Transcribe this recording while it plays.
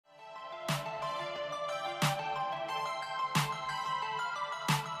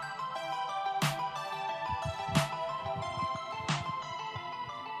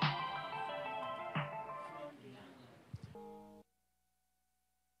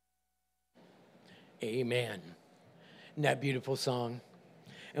Amen. Isn't that beautiful song?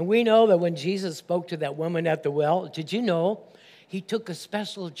 And we know that when Jesus spoke to that woman at the well, did you know he took a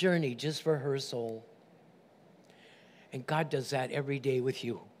special journey just for her soul? And God does that every day with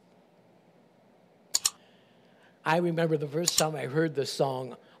you. I remember the first time I heard the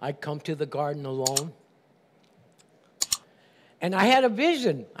song, I Come to the Garden Alone. And I had a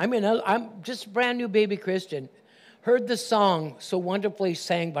vision. I'm just a brand new baby Christian. Heard the song so wonderfully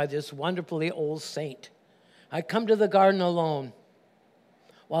sang by this wonderfully old saint. I come to the garden alone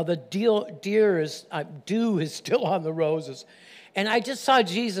while the dew is still on the roses. And I just saw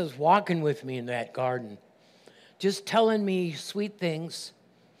Jesus walking with me in that garden, just telling me sweet things.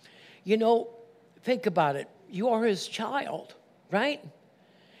 You know, think about it. You are his child, right?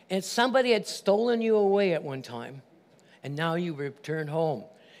 And somebody had stolen you away at one time, and now you return home.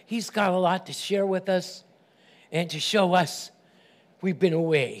 He's got a lot to share with us and to show us we've been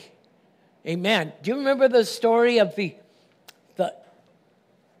away. Amen. Do you remember the story of the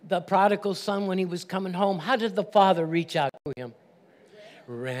prodigal son when he was coming home? How did the father reach out to him?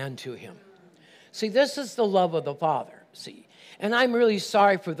 Ran to him. See, this is the love of the Father. See, and I'm really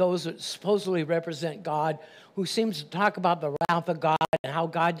sorry for those that supposedly represent God, who seems to talk about the wrath of God and how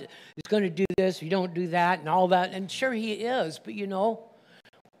God is going to do this, you don't do that, and all that. And sure, he is, but you know,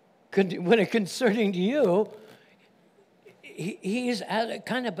 when it's concerning to you, he's at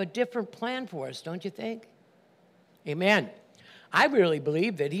kind of a different plan for us, don't you think? Amen. I really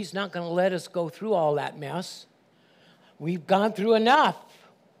believe that he's not going to let us go through all that mess. We've gone through enough.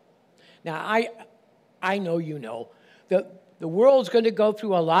 Now, I know you know. The world's going to go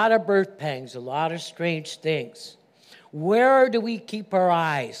through a lot of birth pangs, a lot of strange things. Where do we keep our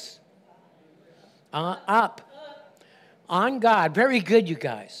eyes? Up. On God. Very good, you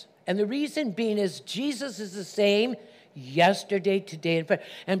guys. And the reason being is Jesus is the same yesterday, today, and forever.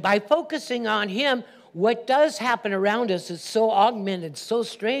 And by focusing on him, what does happen around us is so augmented, so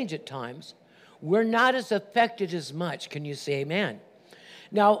strange at times. We're not as affected as much. Can you say amen?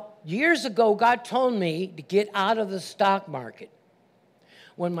 Now, years ago, God told me to get out of the stock market.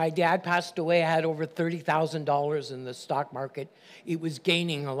 When my dad passed away, I had over $30,000 in the stock market. It was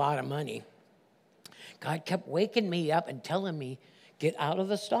gaining a lot of money. God kept waking me up and telling me, get out of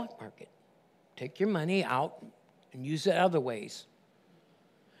the stock market. Take your money out and use it other ways.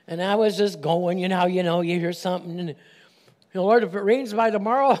 And I was just going, you hear something. And, Lord, if it rains by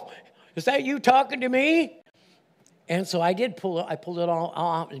tomorrow, is that you talking to me? And so I pulled it all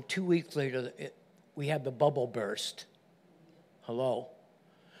out, and 2 weeks later, we had the bubble burst. Hello.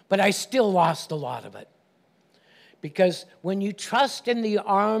 But I still lost a lot of it. Because when you trust in the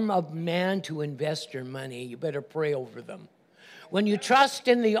arm of man to invest your money, you better pray over them. When you trust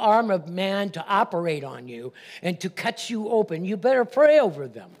in the arm of man to operate on you and to cut you open, you better pray over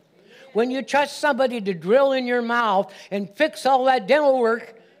them. When you trust somebody to drill in your mouth and fix all that dental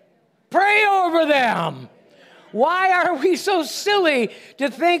work, pray over them. Why are we so silly to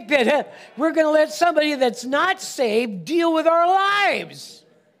think that we're going to let somebody that's not saved deal with our lives?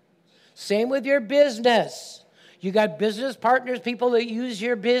 Same with your business. You got business partners, people that use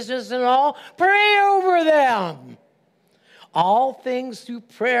your business and all. Pray over them. All things through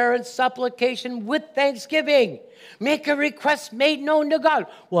prayer and supplication with thanksgiving. Make a request made known to God.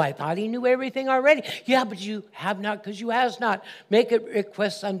 Well, I thought he knew everything already. Yeah, but you have not because you has not. Make a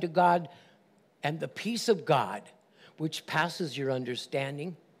request unto God, and the peace of God, which passes your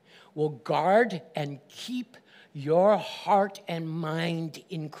understanding, will guard and keep your heart and mind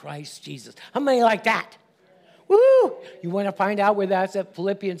in Christ Jesus. How many like that? Woo! You want to find out where that's at?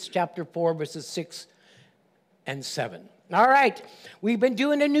 Philippians chapter 4, verses 6 and 7. All right. We've been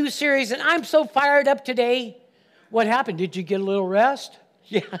doing a new series, and I'm so fired up today. What happened? Did you get a little rest?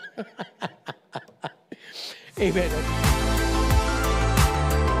 Yeah. Amen.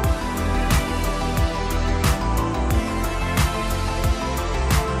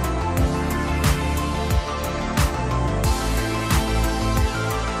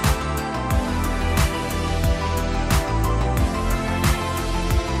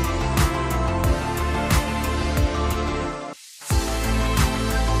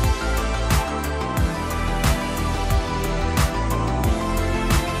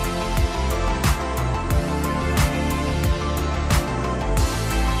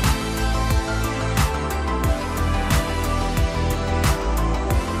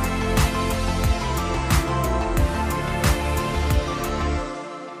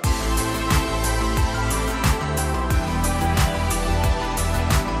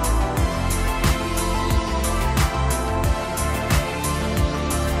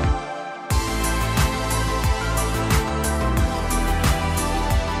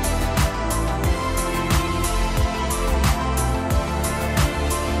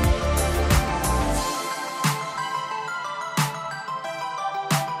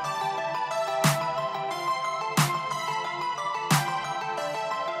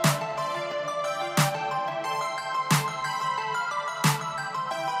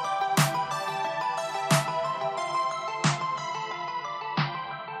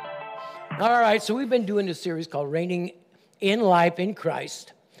 All right, so we've been doing a series called Reigning in Life in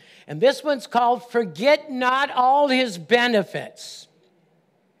Christ. And this one's called Forget Not All His Benefits.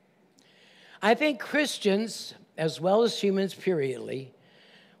 I think Christians, as well as humans periodically,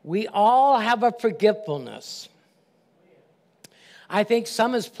 we all have a forgetfulness. I think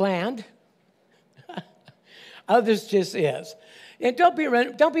some is planned. Others just is. And don't be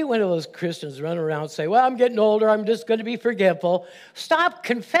one of those Christians running around and say, well, I'm getting older, I'm just going to be forgetful. Stop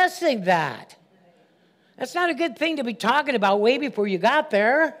confessing that. That's not a good thing to be talking about way before you got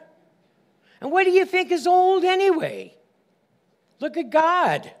there. And what do you think is old anyway? Look at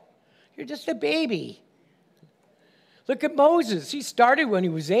God. You're just a baby. Look at Moses. He started when he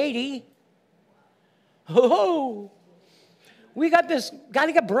was 80. Oh, we got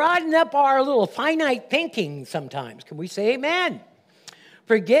to broaden up our little finite thinking sometimes. Can we say amen?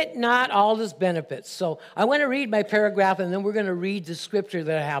 Forget not all his benefits. So I want to read my paragraph, and then we're going to read the scripture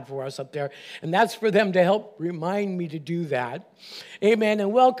that I have for us up there. And that's for them to help remind me to do that. Amen.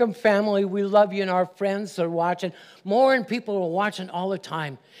 And welcome, family. We love you, and our friends are watching. More and people are watching all the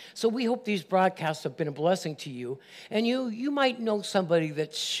time. So we hope these broadcasts have been a blessing to you. And you might know somebody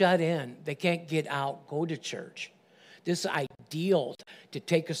that's shut in. They can't get out, go to church. This is ideal to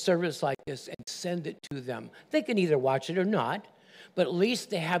take a service like this and send it to them. They can either watch it or not, but at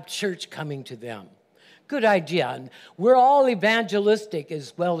least they have church coming to them. Good idea. And we're all evangelistic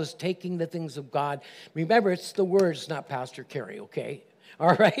as well as taking the things of God. Remember, it's the words, not Pastor Kerry, okay?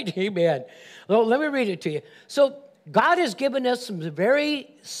 All right, amen. Well, let me read it to you. So God has given us some very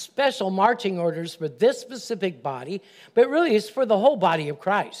special marching orders for this specific body, but really it's for the whole body of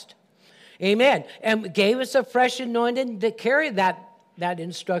Christ. Amen. And gave us a fresh anointing to carry that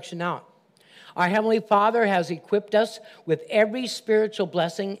instruction out. Our Heavenly Father has equipped us with every spiritual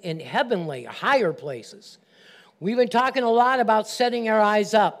blessing in heavenly, higher places. We've been talking a lot about setting our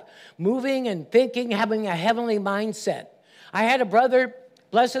eyes up, moving and thinking, having a heavenly mindset. I had a brother,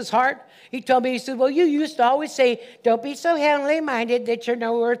 bless his heart, he told me, he said, well, you used to always say, don't be so heavenly minded that you're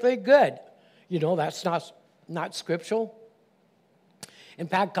no earthly good. You know, that's not scriptural. In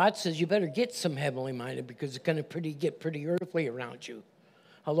fact, God says you better get some heavenly minded because it's going to get pretty earthly around you.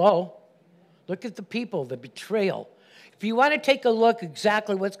 Hello? Look at the people, the betrayal. If you want to take a look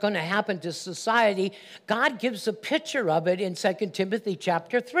exactly what's going to happen to society, God gives a picture of it in 2 Timothy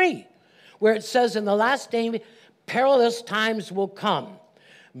chapter 3, where it says in the last day, perilous times will come.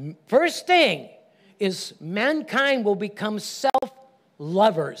 First thing is mankind will become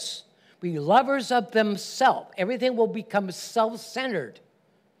self-lovers. Be lovers of themselves. Everything will become self-centered.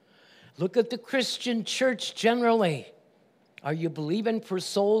 Look at the Christian church generally. Are you believing for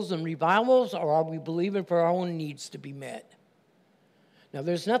souls and revivals, or are we believing for our own needs to be met? Now,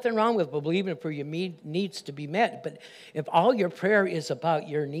 there's nothing wrong with believing for your needs to be met, but if all your prayer is about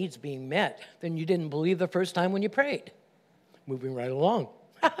your needs being met, then you didn't believe the first time when you prayed. Moving right along.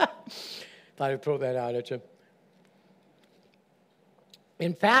 Thought I'd throw that out at you.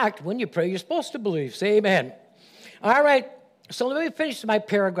 In fact, when you pray, you're supposed to believe. Say amen. All right, so let me finish my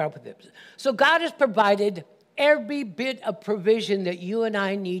paragraph with this. So God has provided every bit of provision that you and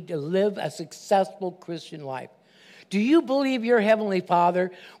I need to live a successful Christian life. Do you believe your Heavenly Father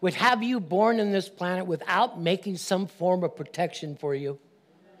would have you born in this planet without making some form of protection for you?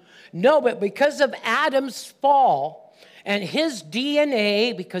 No, but because of Adam's fall and his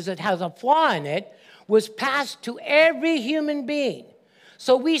DNA, because it has a flaw in it, was passed to every human being.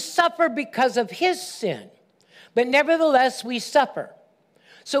 So we suffer because of his sin, but nevertheless we suffer.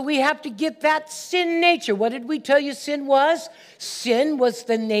 So we have to get that sin nature. What did we tell you sin was? Sin was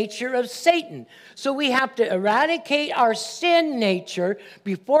the nature of Satan. So we have to eradicate our sin nature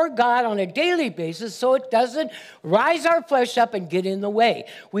before God on a daily basis so it doesn't rise our flesh up and get in the way.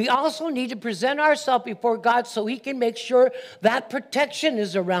 We also need to present ourselves before God so he can make sure that protection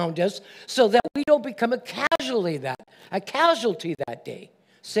is around us so that we don't become a casualty that day.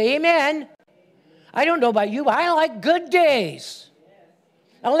 Say amen. I don't know about you, but I like good days.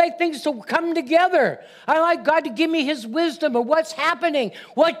 I like things to come together. I like God to give me his wisdom of what's happening,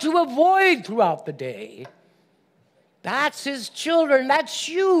 what to avoid throughout the day. That's his children. That's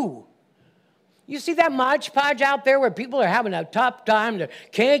you. You see that Mod Podge out there where people are having a tough time, they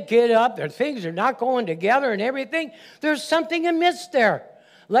can't get up, their things are not going together and everything? There's something amiss there.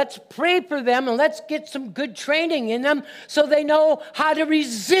 Let's pray for them and let's get some good training in them so they know how to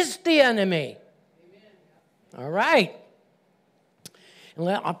resist the enemy. Amen. All right. And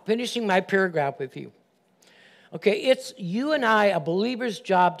I'm finishing my paragraph with you. Okay, it's you and I, a believer's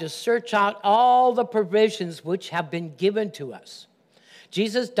job, to search out all the provisions which have been given to us.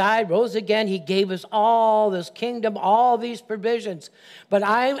 Jesus died, rose again. He gave us all this kingdom, all these provisions. But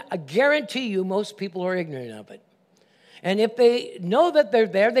I guarantee you most people are ignorant of it. And if they know that they're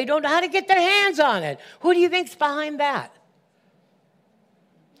there, they don't know how to get their hands on it. Who do you think's behind that?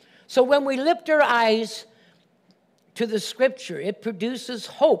 So when we lift our eyes to the Scripture, it produces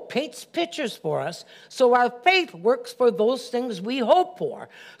hope, paints pictures for us, so our faith works for those things we hope for.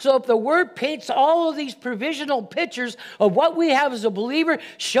 So if the Word paints all of these provisional pictures of what we have as a believer,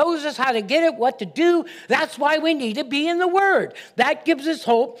 shows us how to get it, what to do, that's why we need to be in the Word. That gives us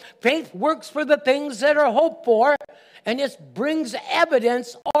hope. Faith works for the things that are hoped for, and it brings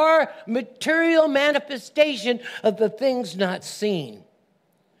evidence or material manifestation of the things not seen.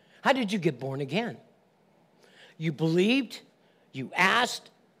 How did you get born again? You believed, you asked,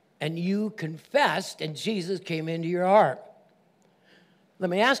 and you confessed, and Jesus came into your heart.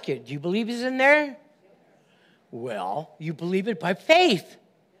 Let me ask you, do you believe he's in there? Well, you believe it by faith.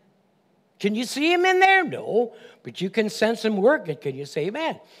 Can you see him in there? No, but you can sense him working. Can you say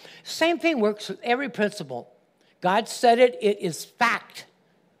amen? Same thing works with every principle. God said it, it is fact.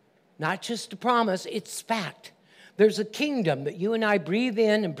 Not just a promise, it's fact. There's a kingdom that you and I breathe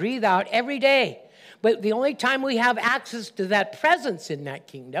in and breathe out every day. But the only time we have access to that presence in that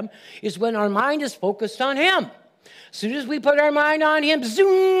kingdom is when our mind is focused on him. As soon as we put our mind on him,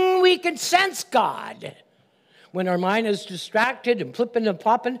 zoom, we can sense God. When our mind is distracted and flipping and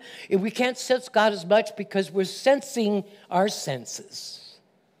popping, we can't sense God as much because we're sensing our senses.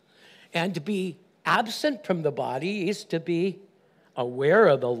 And to be absent from the body is to be aware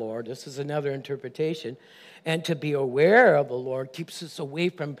of the Lord. This is another interpretation. And to be aware of the Lord keeps us away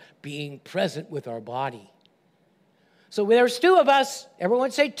from being present with our body. So there's two of us.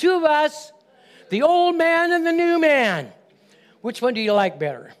 Everyone say two of us. The old man and the new man. Which one do you like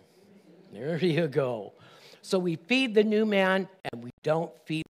better? There you go. So we feed the new man and we don't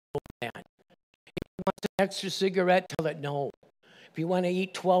feed the old man. If you want an extra cigarette, tell it no. If you want to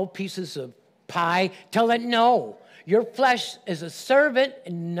eat 12 pieces of pie, tell it no. Your flesh is a servant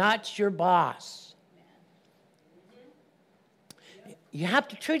and not your boss. You have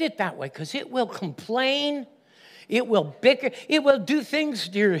to treat it that way because it will complain. It will bicker. It will do things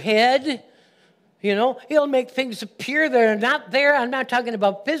to your head. You know, it'll make things appear that are not there. I'm not talking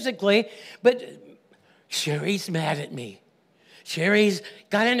about physically, but Sherry's mad at me. Sherry's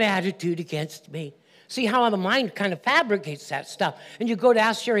got an attitude against me. See how the mind kind of fabricates that stuff. And you go to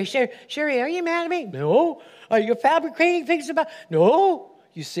ask Sherry, Sherry, are you mad at me? No. Are you fabricating things about? No.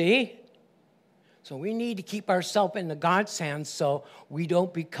 You see? So we need to keep ourselves in the God's hands so we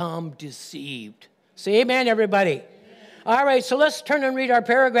don't become deceived. Say amen, everybody. Amen. All right, so let's turn and read our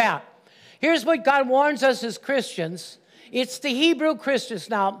paragraph. Here's what God warns us as Christians. It's the Hebrew Christians.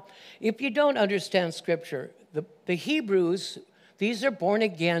 Now, if you don't understand Scripture, the Hebrews, these are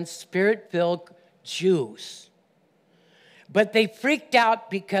born-again, Spirit-filled Jews. But they freaked out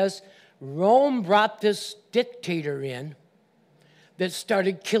because Rome brought this dictator in that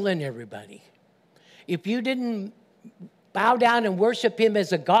started killing everybody. If you didn't bow down and worship him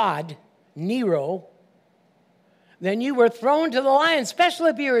as a god, Nero, then you were thrown to the lions, especially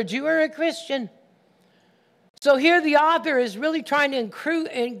if you're a Jew or a Christian. So here the author is really trying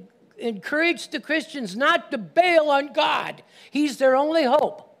to encourage the Christians not to bail on God. He's their only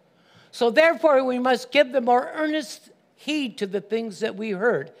hope. So therefore, we must give the more earnest heed to the things that we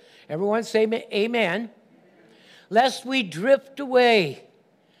heard. Everyone say amen. Lest we drift away.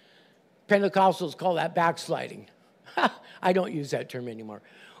 Pentecostals call that backsliding. I don't use that term anymore.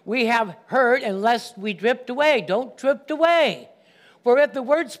 We have heard, and lest we drift away. Don't drift away. For if the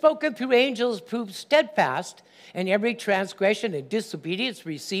word spoken through angels proved steadfast, and every transgression and disobedience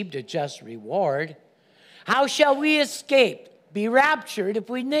received a just reward, how shall we escape, be raptured, if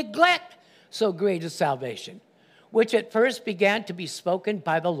we neglect so great a salvation, which at first began to be spoken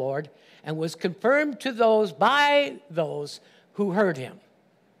by the Lord, and was confirmed to those by those who heard him?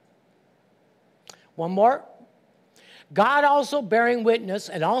 One more. God also bearing witness,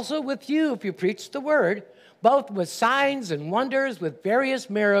 and also with you if you preach the word, both with signs and wonders, with various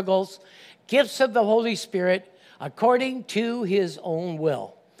miracles, gifts of the Holy Spirit, according to his own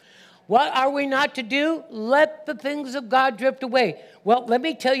will. What are we not to do? Let the things of God drift away. Well, let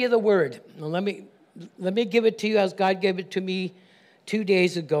me tell you the word. Let me give it to you as God gave it to me 2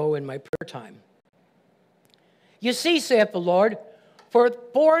 days ago in my prayer time. You see, saith the Lord, for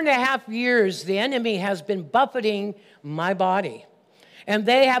 4.5 years, the enemy has been buffeting my body, and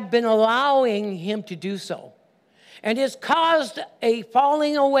they have been allowing him to do so. And it's caused a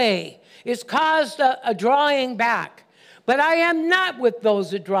falling away. It's caused a drawing back. But I am not with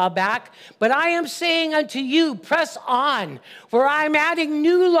those that draw back, but I am saying unto you, press on, for I'm adding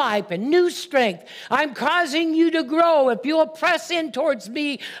new life and new strength. I'm causing you to grow. If you'll press in towards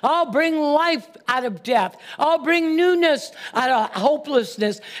me, I'll bring life out of death. I'll bring newness out of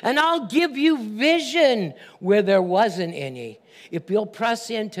hopelessness, and I'll give you vision where there wasn't any. If you'll press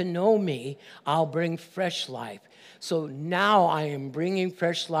in to know me, I'll bring fresh life. So now I am bringing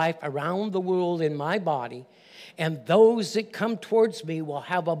fresh life around the world in my body. And those that come towards me will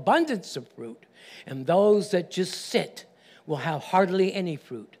have abundance of fruit. And those that just sit will have hardly any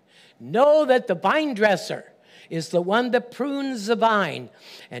fruit. Know that the vine dresser is the one that prunes the vine.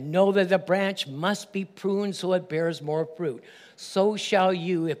 And know that the branch must be pruned so it bears more fruit. So shall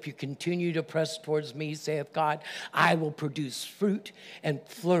you, if you continue to press towards me, saith God, I will produce fruit and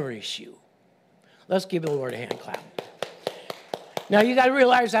flourish you. Let's give the Lord a hand clap. Now, you got to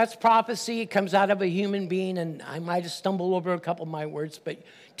realize that's prophecy. It comes out of a human being, and I might have stumbled over a couple of my words, but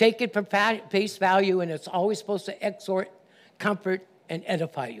take it for face value, and it's always supposed to exhort, comfort, and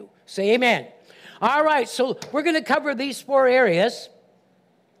edify you. Say amen. All right, so we're going to cover these 4 areas.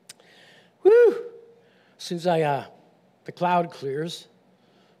 Whew. As soon as the cloud clears,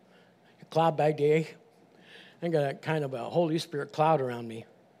 cloud by day, I got a kind of a Holy Spirit cloud around me.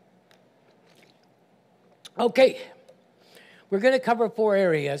 Okay. We're going to cover 4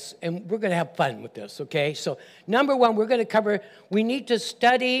 areas, and we're going to have fun with this, okay? So, number 1, we're going to cover, we need to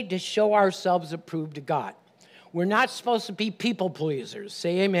study to show ourselves approved to God. We're not supposed to be people pleasers.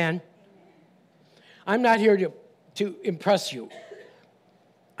 Say amen. I'm not here to impress you.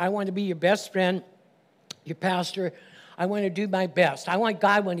 I want to be your best friend, your pastor. I want to do my best. I want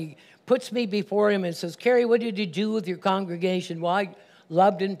God, when he puts me before him and says, Kerry, what did you do with your congregation? Well, I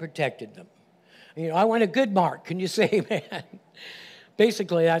loved and protected them. You know, I want a good mark. Can you say amen?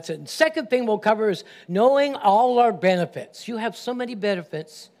 Basically, that's it. And second thing we'll cover is knowing all our benefits. You have so many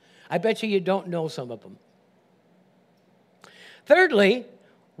benefits. I bet you don't know some of them. Thirdly,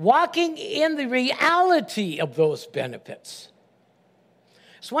 walking in the reality of those benefits.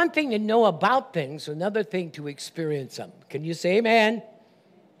 It's one thing to know about things, another thing to experience them. Can you say amen?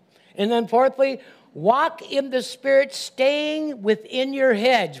 And then fourthly, walk in the Spirit, staying within your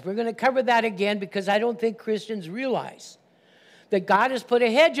hedge. We're going to cover that again because I don't think Christians realize that God has put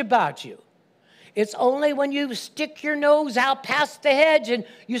a hedge about you. It's only when you stick your nose out past the hedge and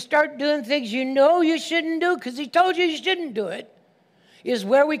you start doing things you know you shouldn't do because he told you shouldn't do it, is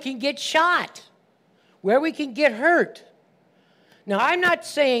where we can get shot, where we can get hurt. Now, I'm not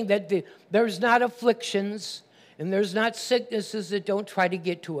saying that there's not afflictions and there's not sicknesses that don't try to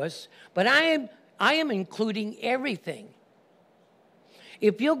get to us, but I am including everything.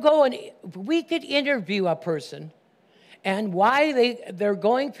 If you'll go and if we could interview a person and why they're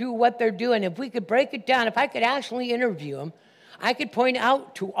going through what they're doing, if we could break it down, if I could actually interview them, I could point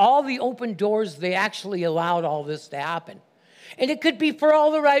out to all the open doors they actually allowed all this to happen. And it could be for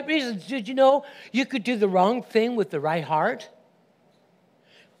all the right reasons. Did you know you could do the wrong thing with the right heart?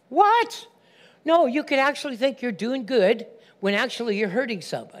 What? No, you could actually think you're doing good when actually you're hurting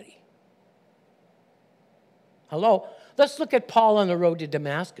somebody. Hello? Let's look at Paul on the road to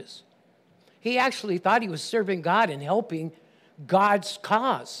Damascus. He actually thought he was serving God and helping God's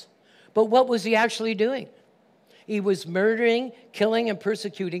cause. But what was he actually doing? He was murdering, killing, and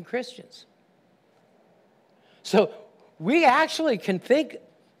persecuting Christians. So we actually can think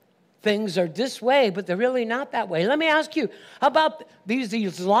things are this way, but they're really not that way. Let me ask you, how about these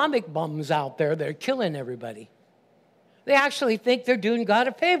Islamic bums out there that are killing everybody? They actually think they're doing God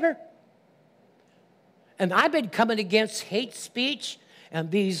a favor. And I've been coming against hate speech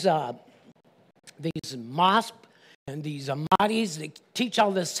and these mosques and these Ahmadis that teach all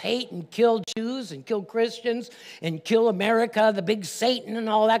this hate and kill Jews and kill Christians and kill America, the big Satan and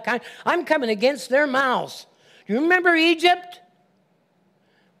all that kind. I'm coming against their mouths. You remember Egypt?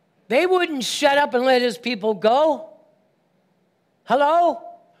 They wouldn't shut up and let his people go. Hello?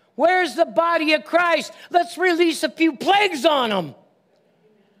 Where's the body of Christ? Let's release a few plagues on them.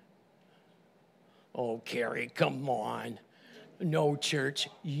 Oh, Kerry, come on. No, church,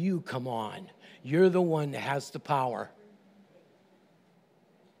 you come on. You're the one that has the power.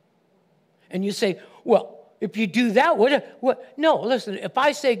 And you say, well, if you do that, what? No, listen, if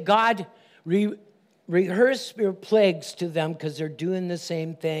I say, God, rehearse your plagues to them because they're doing the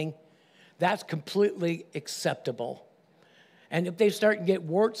same thing, that's completely acceptable. And if they start to get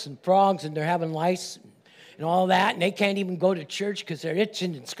warts and frogs and they're having lice and all that, and they can't even go to church because they're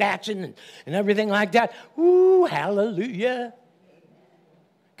itching and scratching and everything like that, ooh, hallelujah.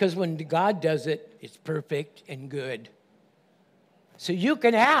 Because when God does it, it's perfect and good. So you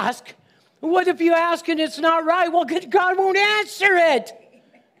can ask, What if you ask and it's not right? Well, God won't answer it.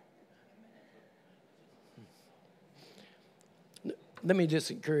 Let me just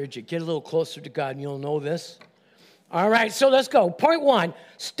encourage you. Get a little closer to God and you'll know this. All right, so let's go. Point 1,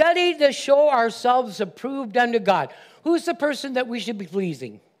 study to show ourselves approved unto God. Who's the person that we should be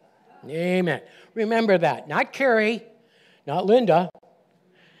pleasing? Amen. Remember that. Not Kerry, not Linda,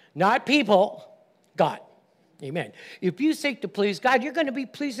 not people, God. Amen. If you seek to please God, you're going to be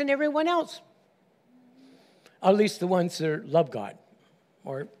pleasing everyone else. At least the ones that love God,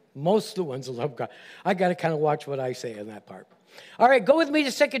 or most of the ones that love God. I got to kind of watch what I say in that part. All right, go with me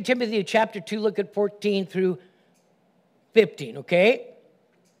to 2 Timothy chapter 2, look at 14 through 15, okay?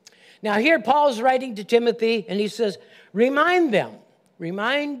 Now here Paul's writing to Timothy, and he says, remind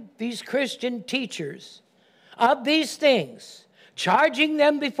these Christian teachers of these things, charging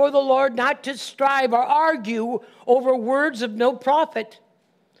them before the Lord not to strive or argue over words of no profit,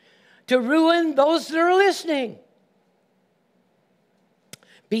 to ruin those that are listening.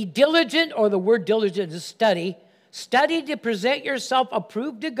 Be diligent, or the word diligent is study. Study to present yourself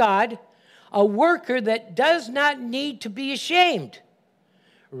approved to God, a worker that does not need to be ashamed,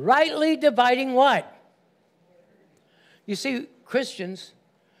 rightly dividing what? You see, Christians,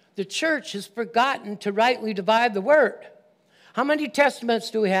 the church has forgotten to rightly divide the word. How many testaments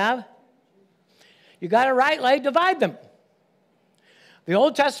do we have? You got to rightly divide them. The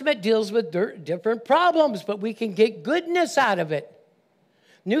Old Testament deals with different problems, but we can get goodness out of it.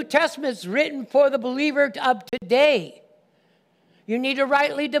 New Testament's written for the believer of today. You need to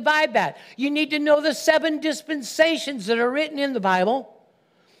rightly divide that. You need to know the 7 dispensations that are written in the Bible.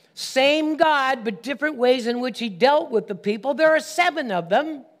 Same God, but different ways in which he dealt with the people. There are 7 of them.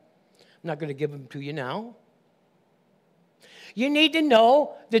 I'm not going to give them to you now. You need to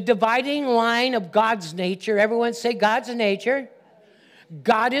know the dividing line of God's nature. Everyone say God's nature.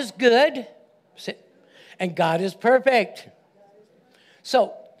 God is good, and God is perfect.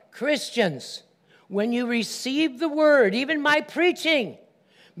 So, Christians, when you receive the word, even my preaching,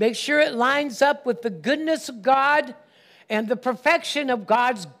 make sure it lines up with the goodness of God and the perfection of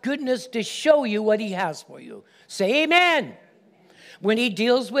God's goodness to show you what he has for you. Say amen. When he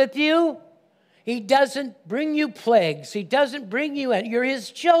deals with you, he doesn't bring you plagues. He doesn't bring you, you're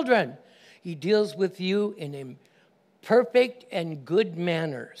his children. He deals with you in a perfect and good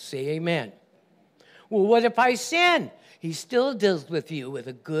manner. Say amen. Well, what if I sin? He still deals with you with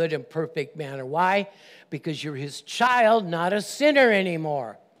a good and perfect manner. Why? Because you're his child, not a sinner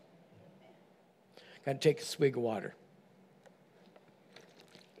anymore. Got to take a swig of water.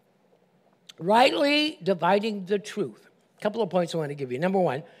 Rightly dividing the truth. A couple of points I want to give you. Number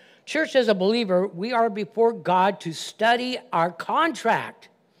 1, church as a believer, we are before God to study our contract.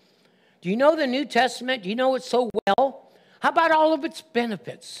 Do you know the New Testament? Do you know it so well? How about all of its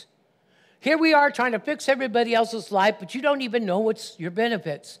benefits? Here we are trying to fix everybody else's life, but you don't even know what's your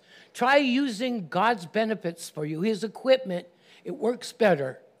benefits. Try using God's benefits for you, his equipment. It works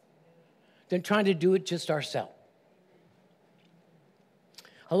better than trying to do it just ourselves.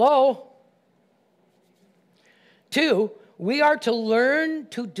 Hello? 2, we are to learn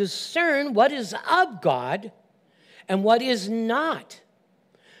to discern what is of God and what is not.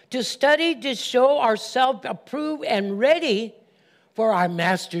 To study to show ourselves approved and ready for our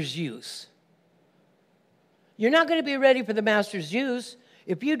master's use. You're not going to be ready for the master's use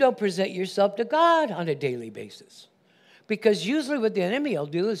if you don't present yourself to God on a daily basis. Because usually what the enemy will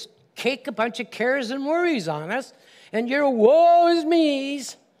do is cake a bunch of cares and worries on us, and you're woe is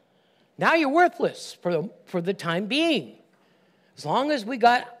me's. Now you're worthless for the time being. As long as we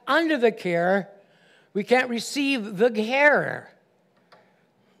got under the care, we can't receive the care.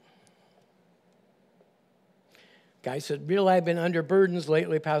 Guy said, really, I've been under burdens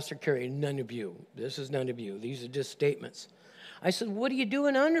lately, Pastor Kerry. None of you. This is none of you. These are just statements. I said, what are you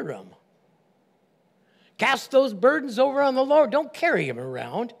doing under them? Cast those burdens over on the Lord. Don't carry them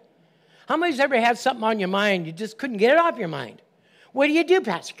around. How many's ever had something on your mind you just couldn't get it off your mind? What do you do,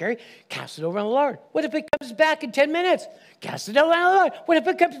 Pastor Kerry? Cast it over on the Lord. What if it comes back in 10 minutes? Cast it over on the Lord. What if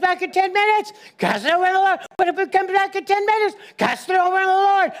it comes back in 10 minutes? Cast it over on the Lord. What if it comes back in 10 minutes? Cast it over on the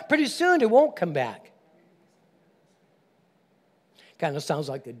Lord. Pretty soon it won't come back. Kind of sounds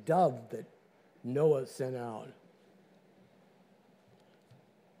like a dove that Noah sent out.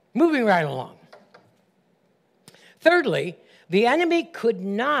 Moving right along. Thirdly, the enemy could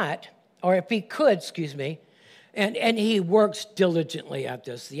not, or if he could, and he works diligently at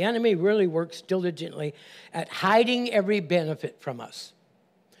this. The enemy really works diligently at hiding every benefit from us,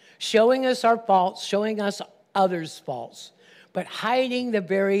 showing us our faults, showing us others' faults, but hiding the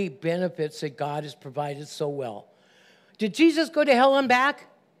very benefits that God has provided so well. Did Jesus go to hell and back?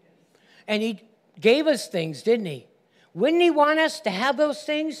 And he gave us things, didn't he? Wouldn't he want us to have those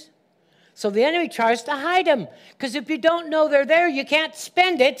things? So the enemy tries to hide them. Because if you don't know they're there, you can't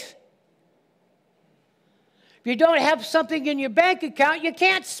spend it. If you don't have something in your bank account, you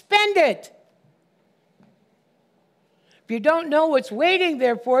can't spend it. If you don't know what's waiting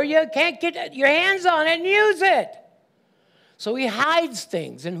there for you, you can't get your hands on it and use it. So he hides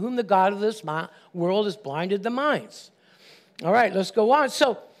things, in whom the God of this world has blinded the minds. All right, let's go on.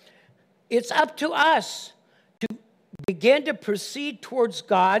 So it's up to us to begin to proceed towards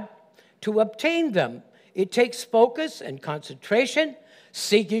God to obtain them. It takes focus and concentration,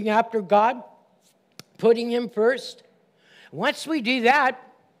 seeking after God, putting him first. Once we do that,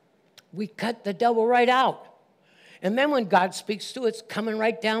 we cut the devil right out. And then when God speaks to us, it's coming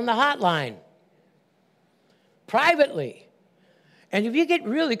right down the hotline. Privately. And if you get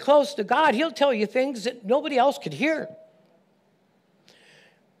really close to God, he'll tell you things that nobody else could hear.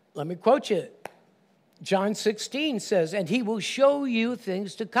 Let me quote you. John 16 says, and he will show you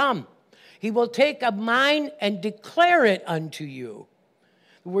things to come. He will take of mine and declare it unto you.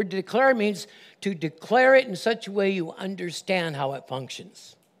 The word declare means to declare it in such a way you understand how it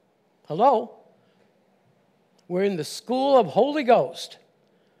functions. Hello? We're in the school of Holy Ghost.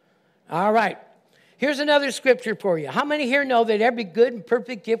 All right. Here's another scripture for you. How many here know that every good and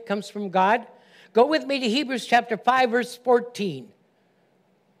perfect gift comes from God? Go with me to Hebrews chapter 5, verse 14.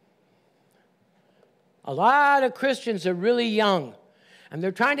 A lot of Christians are really young, and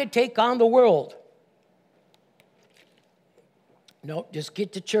they're trying to take on the world. No, just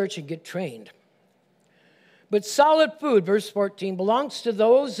get to church and get trained. But solid food, verse 14, belongs to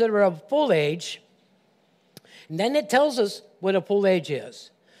those that are of full age. And then it tells us what a full age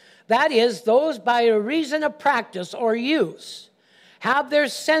is. That is, those by a reason of practice or use have their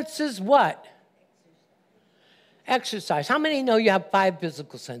senses what? Exercise. How many know you have 5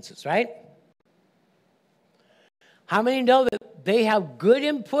 physical senses, right? How many know that they have good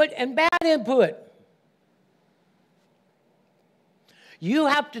input and bad input? You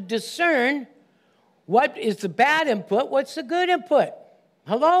have to discern what is the bad input, what's the good input.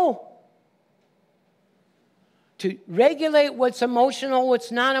 Hello? To regulate what's emotional,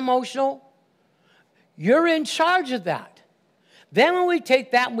 what's not emotional, you're in charge of that. Then when we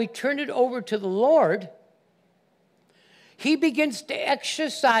take that and we turn it over to the Lord, he begins to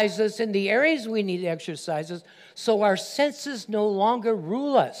exercise us in the areas we need exercises so our senses no longer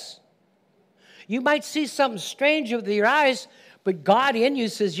rule us. You might see something strange with your eyes, but God in you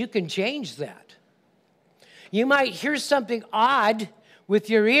says you can change that. You might hear something odd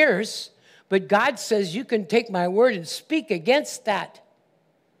with your ears, but God says you can take my word and speak against that.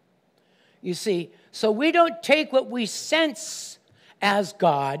 You see, so we don't take what we sense as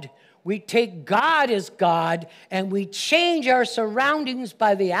God. We take God as God, and we change our surroundings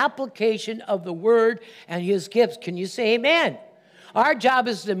by the application of the word and his gifts. Can you say amen? Our job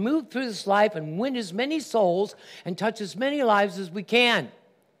is to move through this life and win as many souls and touch as many lives as we can.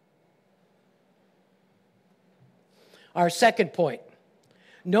 Our second point,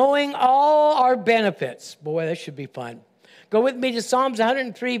 knowing all our benefits. Boy, that should be fun. Go with me to Psalms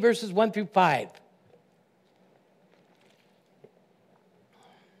 103, verses 1 through 5.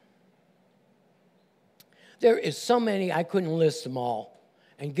 There is so many, I couldn't list them all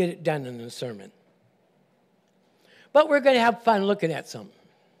and get it done in the sermon. But we're going to have fun looking at some.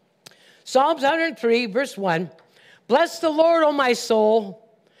 Psalms 103, verse 1. Bless the Lord, O my soul,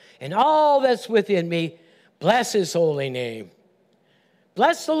 and all that's within me. Bless his holy name.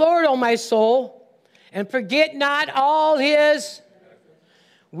 Bless the Lord, O my soul, and forget not all his.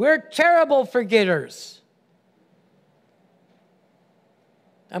 We're terrible forgetters.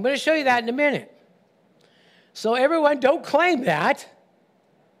 I'm going to show you that in a minute. So everyone, don't claim that.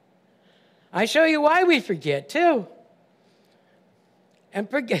 I show you why we forget too. And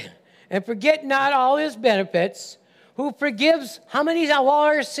forget not all his benefits, who forgives how many of all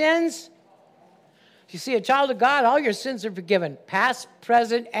our sins? You see, a child of God, all your sins are forgiven, past,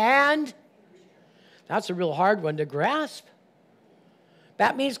 present, and that's a real hard one to grasp.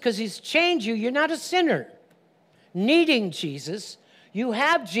 That means because he's changed you, you're not a sinner. Needing Jesus, you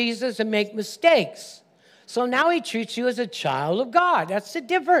have Jesus and make mistakes. So now he treats you as a child of God. That's the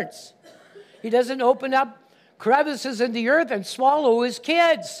difference. He doesn't open up crevices in the earth and swallow his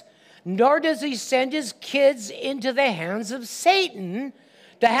kids. Nor does he send his kids into the hands of Satan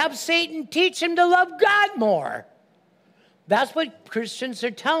to have Satan teach him to love God more. That's what Christians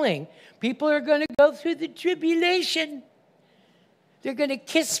are telling. People are going to go through the tribulation. They're going to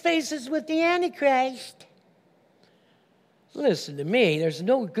kiss faces with the Antichrist. Listen to me. There's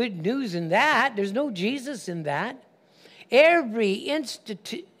no good news in that. There's no Jesus in that. every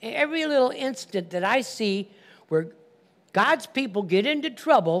little instant that I see where God's people get into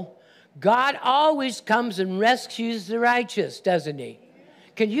trouble, God always comes and rescues the righteous, doesn't he?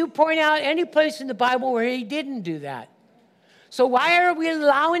 Can you point out any place in the Bible where he didn't do that? So why are we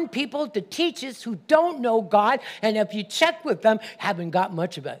allowing people to teach us who don't know God, and if you check with them, haven't got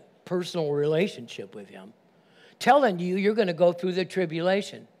much of a personal relationship with him, telling you you're going to go through the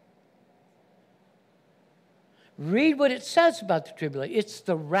tribulation? Read what it says about the tribulation. It's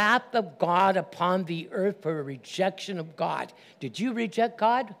the wrath of God upon the earth for a rejection of God. Did you reject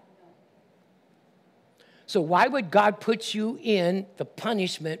God? So why would God put you in the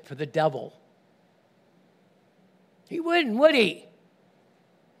punishment for the devil? He wouldn't, would he?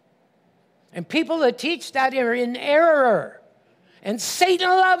 And people that teach that are in error. And Satan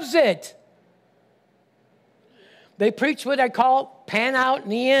loves it. They preach what I call pan out in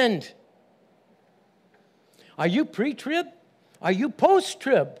the end. Are you pre-trib? Are you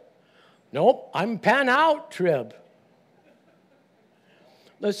post-trib? Nope, I'm pan out trib.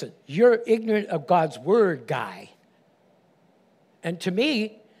 Listen, you're ignorant of God's word, guy. And to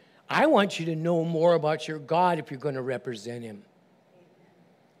me, I want you to know more about your God if you're going to represent him.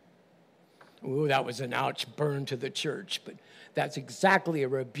 Ooh, that was an ouch burn to the church, but that's exactly a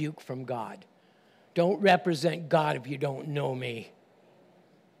rebuke from God. Don't represent God if you don't know me.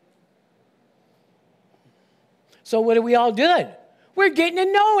 So what are we all doing? We're getting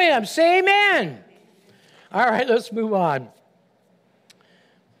to know him. Say amen. All right, let's move on.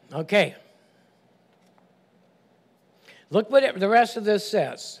 Okay. Look what the rest of this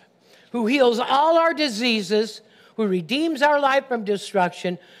says. Who heals all our diseases, who redeems our life from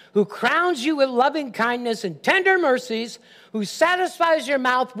destruction, who crowns you with loving kindness and tender mercies, who satisfies your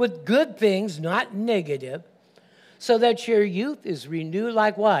mouth with good things, not negative, so that your youth is renewed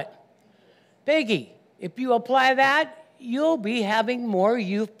like what? Biggie. If you apply that, you'll be having more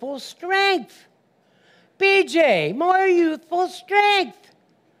youthful strength. BJ, more youthful strength.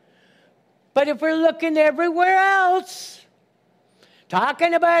 But if we're looking everywhere else,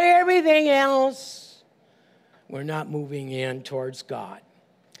 talking about everything else, we're not moving in towards God.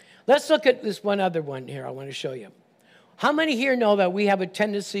 Let's look at this one other one here I want to show you. How many here know that we have a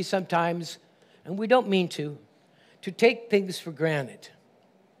tendency sometimes, and we don't mean to take things for granted?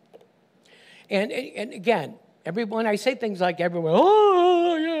 And again, when I say things like everyone,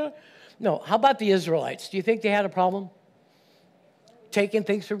 oh, yeah. No, how about the Israelites? Do you think they had a problem taking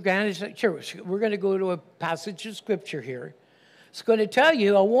things for granted? Sure, we're going to go to a passage of Scripture here. It's going to tell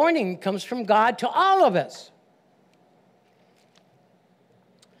you a warning comes from God to all of us.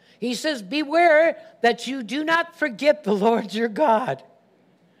 He says, beware that you do not forget the Lord your God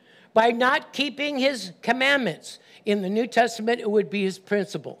by not keeping his commandments. In the New Testament, it would be his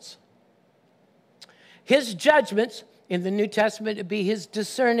principles. His judgments, in the New Testament, it would be his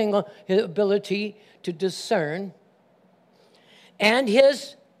discerning, his ability to discern. And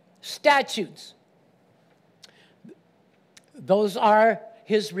his statutes. Those are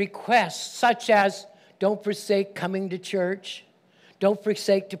his requests, such as don't forsake coming to church. Don't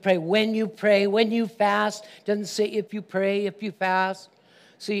forsake to pray, when you fast. Doesn't say if you pray, if you fast.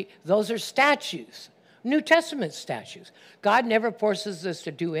 See, those are statutes, New Testament statutes. God never forces us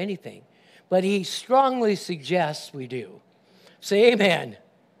to do anything, but he strongly suggests we do. Say amen.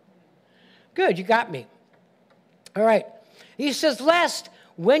 Good, you got me. All right. He says, lest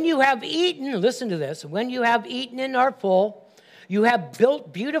when you have eaten, listen to this, when you have eaten and are full, you have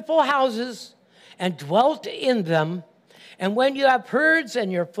built beautiful houses and dwelt in them, and when you have herds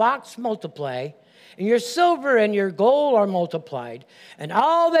and your flocks multiply, and your silver and your gold are multiplied, and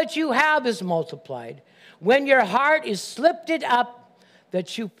all that you have is multiplied, when your heart is lifted up,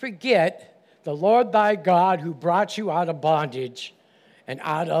 that you forget the Lord thy God who brought you out of bondage and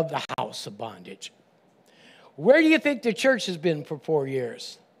out of the house of bondage. Where do you think the church has been for 4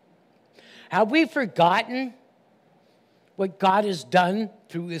 years? Have we forgotten what God has done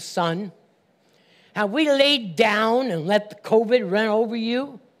through his Son? Have we laid down and let the COVID run over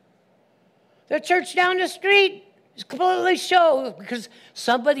you? The church down the street is completely show because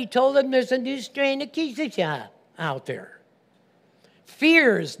somebody told them there's a new strain of Keisha out there.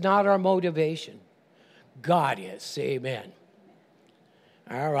 Fear is not our motivation. God is. Say amen.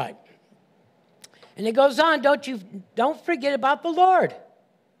 All right. And it goes on, don't forget about the Lord.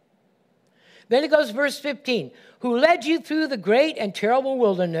 Then it goes, verse 15, who led you through the great and terrible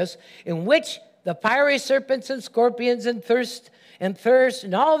wilderness in which the fiery serpents and scorpions and thirst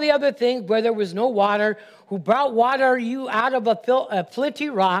and all the other things where there was no water, who brought water you out of a flinty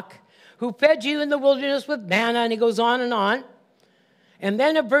rock, who fed you in the wilderness with manna, and he goes on. And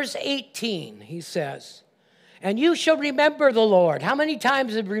then in verse 18, he says, And you shall remember the Lord. How many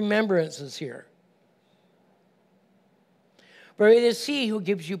times of remembrance is here? For it is he who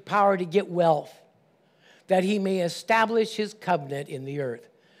gives you power to get wealth, that he may establish his covenant in the earth.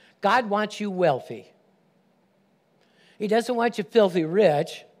 God wants you wealthy. He doesn't want you filthy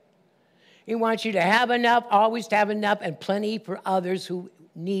rich. He wants you to have enough, always to have enough, and plenty for others who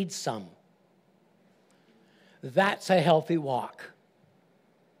need some. That's a healthy walk.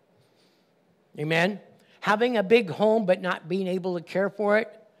 Amen? Having a big home but not being able to care for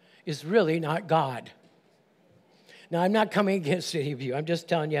it is really not God. Now, I'm not coming against any of you. I'm just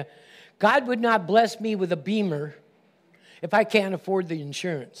telling you, God would not bless me with a Beamer if I can't afford the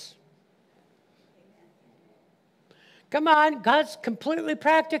insurance. Come on, God's completely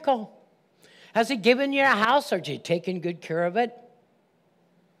practical. Has he given you a house? Are you taking good care of it?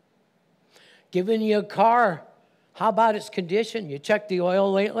 Given you a car? How about its condition? You checked the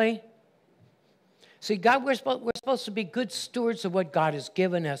oil lately? See, God, we're supposed to be good stewards of what God has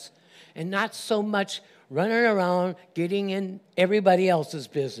given us and not so much running around getting in everybody else's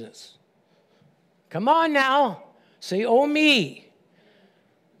business. Come on now. Say, oh, me.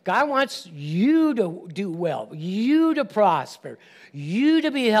 God wants you to do well, you to prosper, you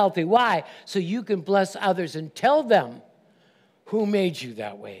to be healthy. Why? So you can bless others and tell them who made you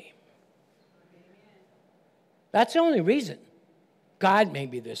that way. That's the only reason. God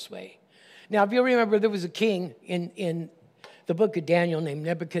made me this way. Now, if you remember, there was a king in the book of Daniel named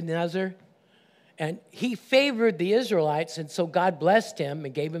Nebuchadnezzar, and he favored the Israelites, and so God blessed him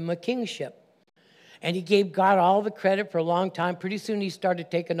and gave him a kingship. And he gave God all the credit for a long time. Pretty soon he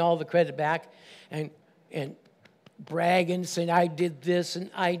started taking all the credit back and bragging, saying, I did this, and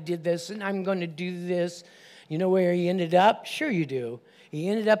I'm going to do this. You know where he ended up? Sure you do. He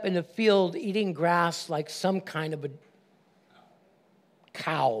ended up in the field eating grass like some kind of a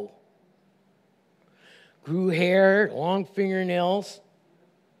cow. Grew hair, long fingernails.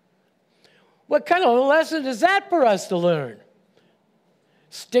 What kind of a lesson is that for us to learn?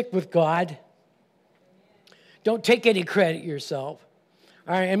 Stick with God. Don't take any credit yourself.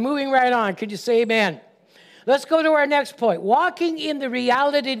 All right, and moving right on, could you say amen? Let's go to our next point. Walking in the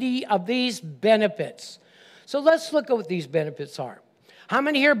reality of these benefits. So let's look at what these benefits are. How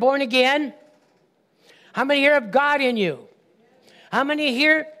many here are born again? How many here have God in you? How many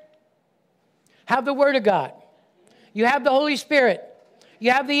here have the Word of God? You have the Holy Spirit.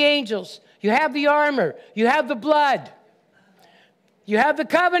 You have the angels. You have the armor. You have the blood. You have the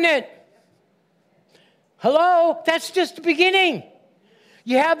covenant. Hello? That's just the beginning.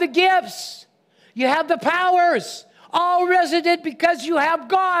 You have the gifts. You have the powers. All resident because you have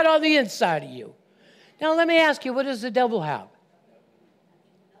God on the inside of you. Now let me ask you, what does the devil have?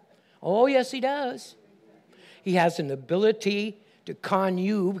 Oh, yes, he does. He has an ability to con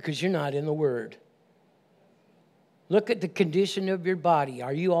you because you're not in the Word. Look at the condition of your body.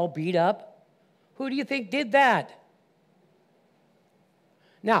 Are you all beat up? Who do you think did that?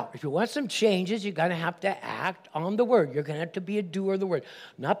 Now, if you want some changes, you're going to have to act on the Word. You're going to have to be a doer of the Word.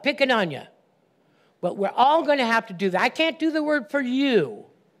 I'm not picking on you, but we're all going to have to do that. I can't do the Word for you.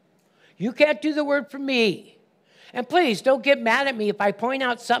 You can't do the Word for me. And please, don't get mad at me if I point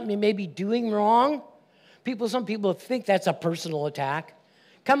out something you may be doing wrong. Some people think that's a personal attack.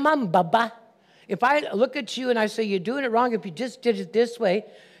 Come on, Bubba. If I look at you and I say, you're doing it wrong, if you just did it this way,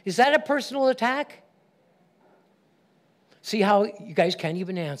 is that a personal attack? See how you guys can't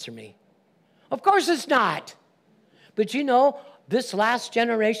even answer me. Of course it's not. But you know, this last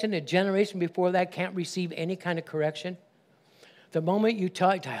generation, the generation before that can't receive any kind of correction. The moment you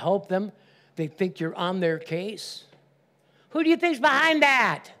try to help them, they think you're on their case. Who do you think's behind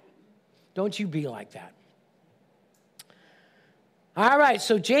that? Don't you be like that. All right,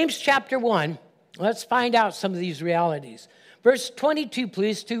 so James chapter 1, let's find out some of these realities. Verse 22,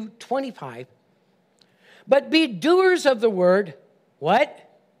 please, to 25. But be doers of the word.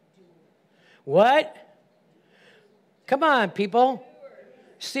 What? What? Come on, people.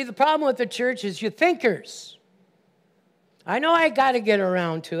 See, the problem with the church is you're thinkers. I know I got to get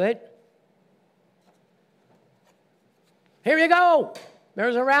around to it. Here you go.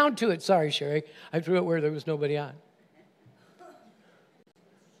 There's a round to it. Sorry, Sherry. I threw it where there was nobody on.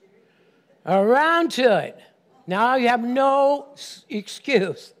 Around to it. Now you have no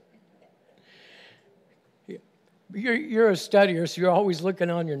excuse. You're a studier, so you're always looking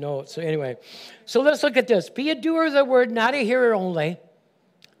on your notes. So anyway, so let's look at this. Be a doer of the word, not a hearer only.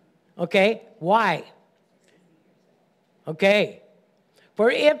 Okay, why? Okay. For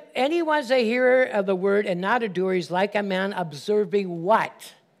if anyone's a hearer of the word and not a doer, he's like a man observing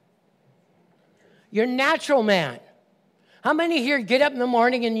what? Your natural man. How many here get up in the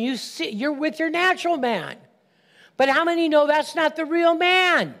morning and you're with your natural man? But how many know that's not the real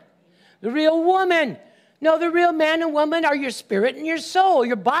man? The real woman? No, the real man and woman are your spirit and your soul.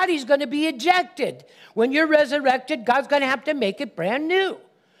 Your body's going to be ejected. When you're resurrected, God's going to have to make it brand new.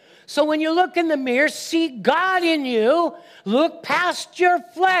 So when you look in the mirror, see God in you. Look past your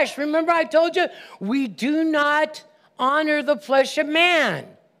flesh. Remember I told you, we do not honor the flesh of man.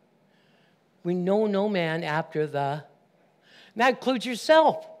 We know no man after the... And that includes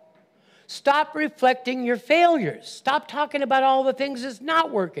yourself. Stop reflecting your failures. Stop talking about all the things that's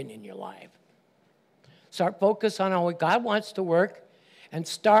not working in your life. Start focus on how God wants to work and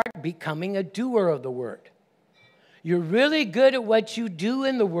start becoming a doer of the word. You're really good at what you do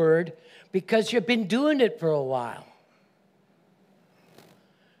in the word because you've been doing it for a while.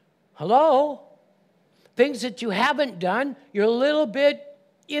 Hello? Things that you haven't done, you're a little bit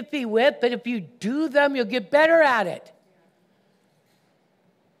iffy with, but if you do them, you'll get better at it.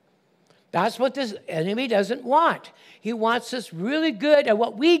 That's what this enemy doesn't want. He wants us really good at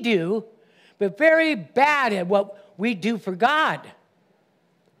what we do, but very bad at what we do for God.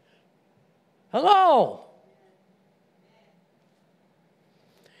 Hello?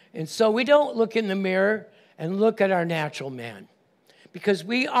 And so we don't look in the mirror and look at our natural man because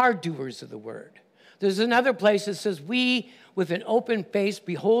we are doers of the word. There's another place that says, we, with an open face,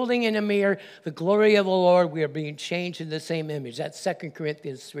 beholding in a mirror the glory of the Lord, we are being changed in the same image. That's 2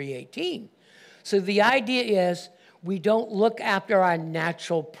 Corinthians 3:18. So the idea is we don't look after our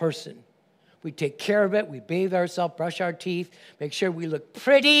natural person. We take care of it. We bathe ourselves, brush our teeth, make sure we look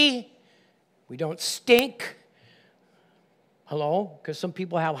pretty. We don't stink. Hello? Because some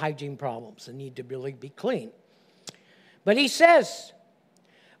people have hygiene problems and need to really be clean. But he says,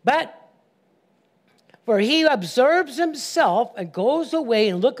 but for he observes himself and goes away,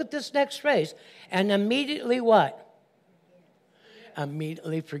 and look at this next phrase, and immediately what?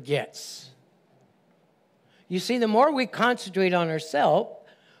 Immediately forgets. You see, the more we concentrate on ourselves,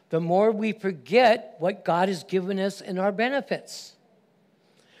 the more we forget what God has given us in our benefits.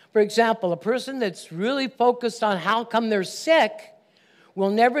 For example, a person that's really focused on how come they're sick will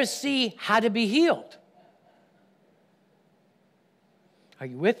never see how to be healed. Are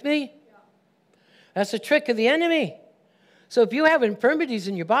you with me? That's a trick of the enemy. So if you have infirmities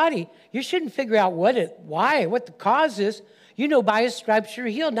in your body, you shouldn't figure out what the cause is. You know by his stripes you're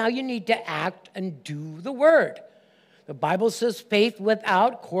healed. Now you need to act and do the word. The Bible says faith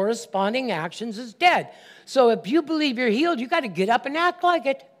without corresponding actions is dead. So if you believe you're healed, you got to get up and act like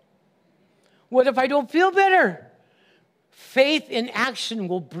it. What if I don't feel better? Faith in action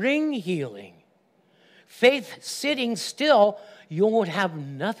will bring healing. Faith sitting still, you won't have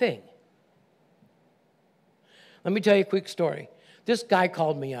nothing. Let me tell you a quick story. This guy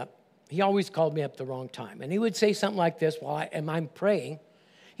called me up. He always called me up the wrong time. And he would say something like this while I'm praying.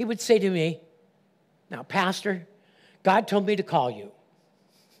 He would say to me, now, Pastor, God told me to call you.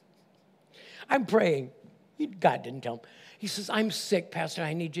 I'm praying. God didn't tell him. He says, I'm sick, Pastor.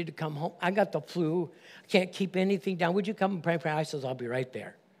 I need you to come home. I got the flu. I can't keep anything down. Would you come and pray for me? I says, I'll be right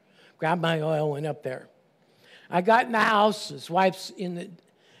there. Grabbed my oil, went up there. I got in the house. His wife's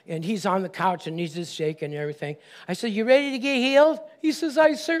and he's on the couch, and he's just shaking and everything. I said, you ready to get healed? He says,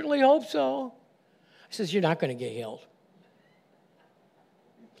 I certainly hope so. I says, you're not going to get healed.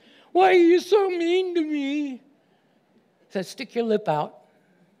 Why are you so mean to me? I said, stick your lip out.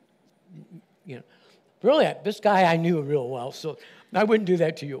 You know, really, this guy I knew real well, so I wouldn't do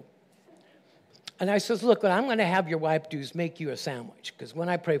that to you. And I says, look, what I'm going to have your wife do is make you a sandwich, because when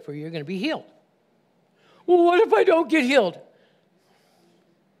I pray for you, you're going to be healed. Well, what if I don't get healed?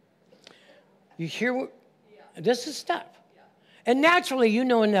 You hear what? This is stuff. And naturally, you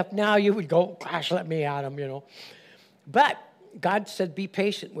know enough now, you would go, gosh, let me at him, you know. But God said, be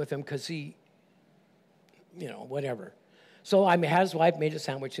patient with him because he, whatever. So I had his wife made a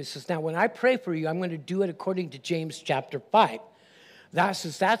sandwich. He says, now, when I pray for you, I'm going to do it according to James chapter 5.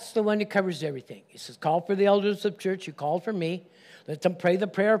 That's the one that covers everything. He says, call for the elders of church. You called for me. Let them pray the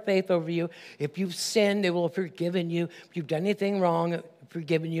prayer of faith over you. If you've sinned, they will have forgiven you. If you've done anything wrong,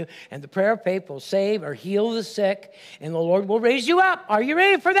 forgiven you. And the prayer of faith will save or heal the sick, and the Lord will raise you up. Are you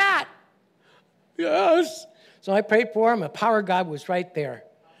ready for that? Yes. So I prayed for him. The power of God was right there.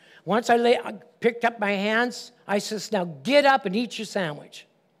 Once I picked up my hands, I says, now get up and eat your sandwich.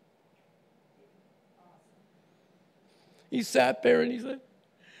 He sat there and he said,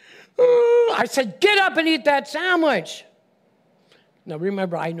 I said, get up and eat that sandwich. Now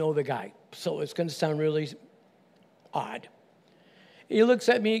remember, I know the guy, so it's going to sound really odd. He looks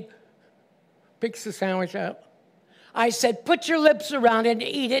at me, picks the sandwich up. I said, put your lips around it and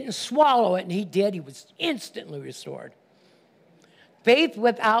eat it and swallow it. And he did. He was instantly restored. Faith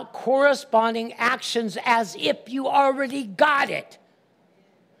without corresponding actions as if you already got it.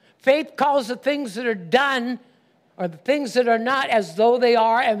 Faith calls the things that are done or the things that are not as though they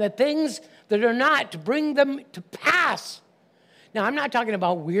are, and the things that are not to bring them to pass. Now, I'm not talking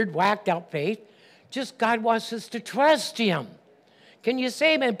about weird, whacked out faith. Just God wants us to trust him. Can you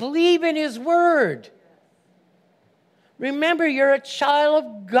say amen? Believe in his word. Remember, you're a child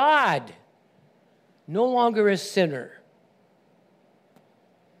of God, no longer a sinner.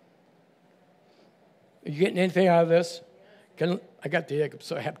 Are you getting anything out of this? I got the hiccup,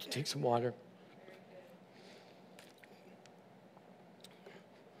 so I have to take some water.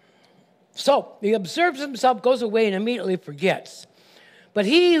 So, he observes himself, goes away, and immediately forgets. But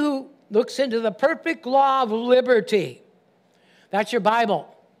he who looks into the perfect law of liberty, that's your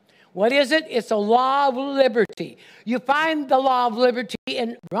Bible. What is it? It's a law of liberty. You find the law of liberty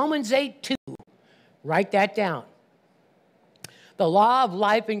in Romans 8:2. Write that down. The law of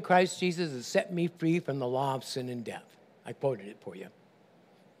life in Christ Jesus has set me free from the law of sin and death. I quoted it for you.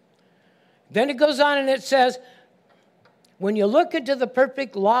 Then it goes on and it says, when you look into the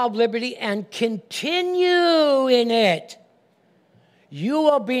perfect law of liberty and continue in it, you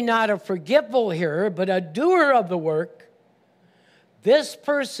will be not a forgetful hearer, but a doer of the work. This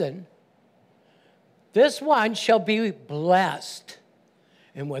person, this one shall be blessed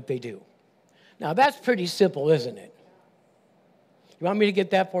in what they do. Now, that's pretty simple, isn't it? You want me to get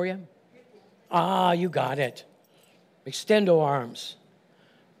that for you? Ah, you got it. Extendo arms.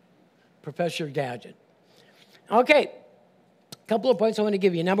 Professor Gadget. Okay, a couple of points I want to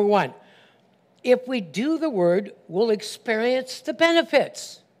give you. Number one, if we do the word, we'll experience the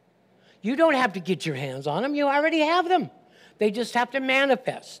benefits. You don't have to get your hands on them. You already have them. They just have to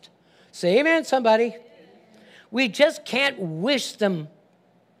manifest. Say amen, somebody. We just can't wish them.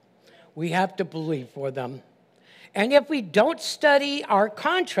 We have to believe for them. And if we don't study our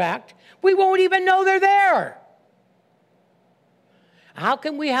contract, we won't even know they're there. How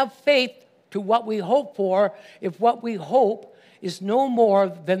can we have faith to what we hope for if what we hope is no more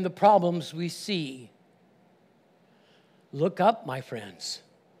than the problems we see? Look up, my friends.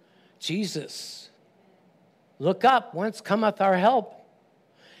 Jesus. Look up, whence cometh our help?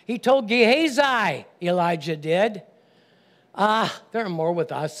 He told Gehazi, Elijah did, there are more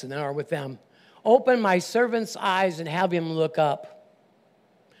with us than there are with them. Open my servant's eyes and have him look up.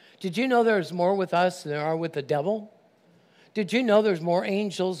 Did you know there's more with us than there are with the devil? Did you know there's more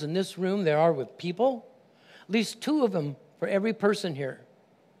angels in this room than there are with people? At least 2 of them for every person here.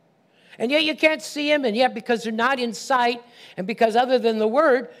 And yet you can't see them, and yet because they're not in sight, and because other than the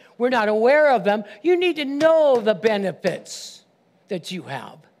word, we're not aware of them, you need to know the benefits that you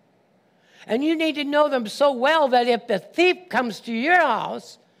have. And you need to know them so well that if the thief comes to your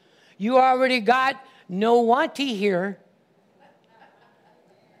house, you already got no wanty here.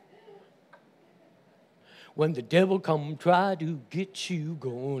 When the devil come try to get you,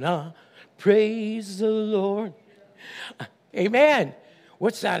 gonna praise the Lord. Amen.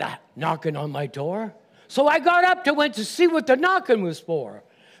 What's that knocking on my door? So I got up to went to see what the knocking was for.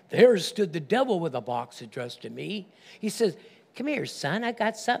 There stood the devil with a box addressed to me. He says, come here, son, I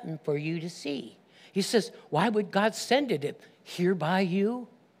got something for you to see. He says, why would God send it here by you?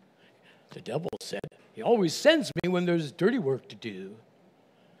 The devil said, he always sends me when there's dirty work to do.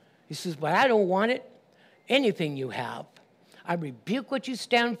 He says, but I don't want it. Anything you have. I rebuke what you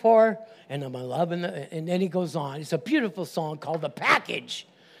stand for, and I'm loving it. And then he goes on. It's a beautiful song called The Package.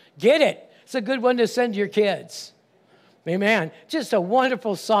 Get it? It's a good one to send your kids. Amen. Just a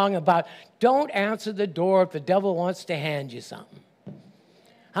wonderful song about don't answer the door if the devil wants to hand you something.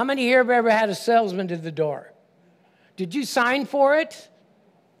 How many here have ever had a salesman to the door? Did you sign for it?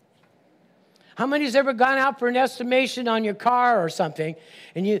 How many's ever gone out for an estimation on your car or something,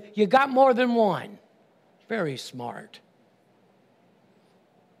 and you got more than one? Very smart.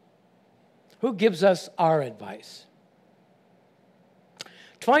 Who gives us our advice?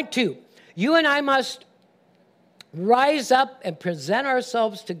 Point 2, you and I must rise up and present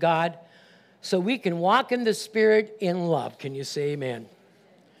ourselves to God so we can walk in the Spirit in love. Can you say amen?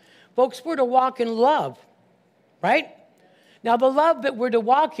 Folks, we're to walk in love, right? Now, the love that we're to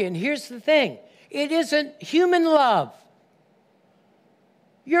walk in, here's the thing. It isn't human love.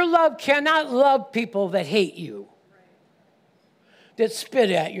 Your love cannot love people that hate you, that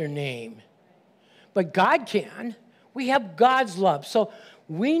spit at your name. But God can. We have God's love. So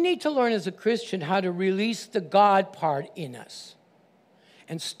we need to learn as a Christian how to release the God part in us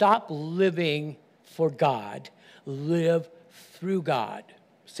and stop living for God. Live through God.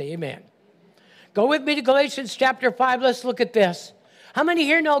 Say amen. Go with me to Galatians chapter 5. Let's look at this. How many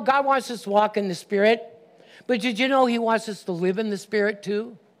here know God wants us to walk in the Spirit? But did you know he wants us to live in the Spirit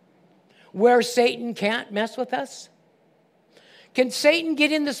too? Where Satan can't mess with us? Can Satan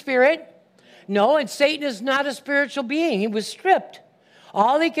get in the Spirit? No, and Satan is not a spiritual being. He was stripped.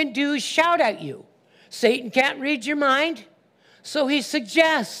 All he can do is shout at you. Satan can't read your mind, so he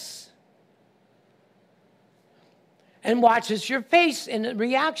suggests and watches your face in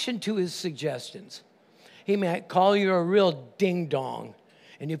reaction to his suggestions. He might call you a real ding-dong,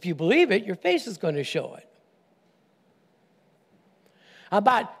 and if you believe it, your face is going to show it. How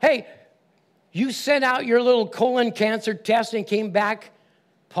about, hey, you sent out your little colon cancer test and came back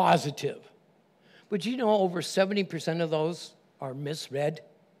positive. But you know over 70% of those are misread?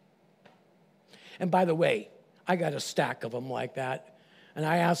 And by the way, I got a stack of them like that. And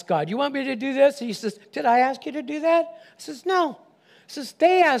I asked God, you want me to do this? And he says, did I ask you to do that? I says, no. He says,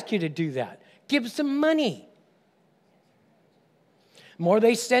 they ask you to do that. Give some money. The more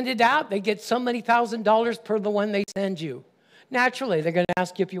they send it out, they get so many $1,000 per the one they send you. Naturally, they're going to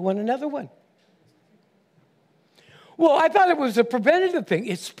ask you if you want another one. Well, I thought it was a preventative thing.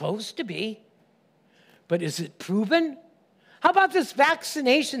 It's supposed to be. But is it proven? How about this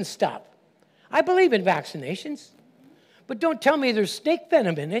vaccination stuff? I believe in vaccinations. But don't tell me there's snake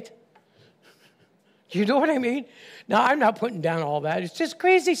venom in it. You know what I mean? Now, I'm not putting down all that. It's just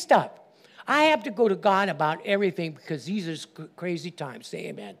crazy stuff. I have to go to God about everything because these are crazy times. Say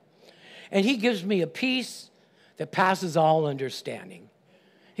amen. And he gives me a peace that passes all understanding.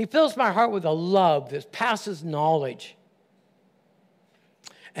 He fills my heart with a love that passes knowledge.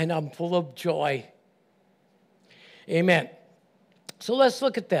 And I'm full of joy. Amen. So let's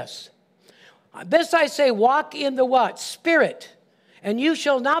look at this. This I say, walk in the what? Spirit. And you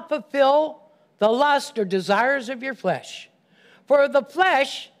shall not fulfill the lust or desires of your flesh. For the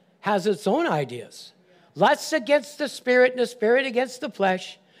flesh has its own ideas. Lusts against the spirit and the spirit against the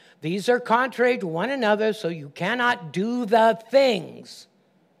flesh. These are contrary to one another, so you cannot do the things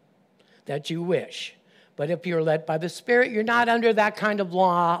that you wish. But if you're led by the Spirit, you're not under that kind of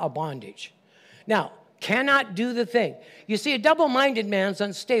law or bondage. Now, cannot do the thing. You see, a double-minded man's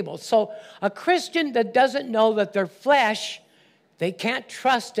unstable. So a Christian that doesn't know that their flesh, they can't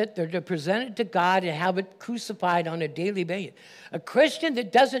trust it, they're to present it to God and have it crucified on a daily basis. A Christian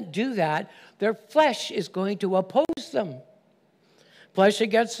that doesn't do that, their flesh is going to oppose them. Flesh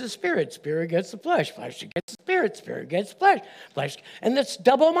against the spirit, spirit against the flesh, flesh against the spirit, spirit against the flesh, flesh. And that's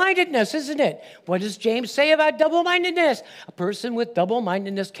double-mindedness, isn't it? What does James say about double-mindedness? A person with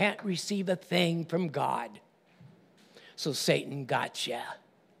double-mindedness can't receive a thing from God. So Satan gotcha.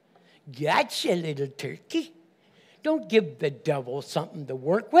 Gotcha, little turkey. Don't give the devil something to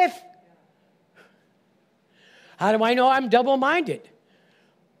work with. How do I know I'm double-minded?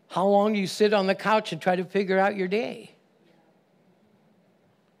 How long do you sit on the couch and try to figure out your day?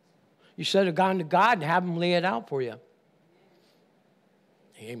 You should have gone to God and have him lay it out for you.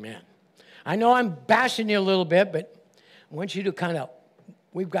 Amen. I know I'm bashing you a little bit, but I want you to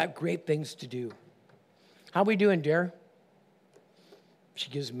we've got great things to do. How we doing, dear? She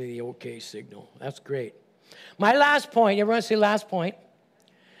gives me the okay signal. That's great. My last point, everyone say last point.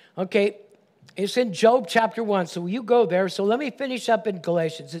 Okay, it's in Job chapter 1, so you go there. So let me finish up in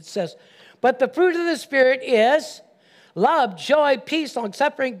Galatians. It says, but the fruit of the Spirit is love, joy, peace,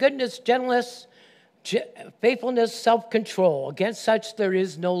 long-suffering, goodness, gentleness, faithfulness, self-control. Against such there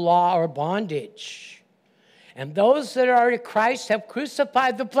is no law or bondage. And those that are in Christ have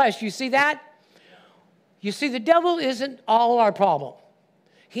crucified the flesh. You see that? You see, the devil isn't all our problem.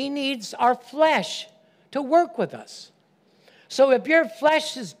 He needs our flesh to work with us. So if your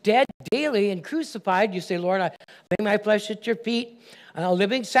flesh is dead daily and crucified, you say, Lord, I lay my flesh at your feet, a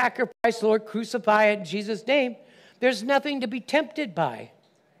living sacrifice, Lord, crucify it in Jesus' name. There's nothing to be tempted by.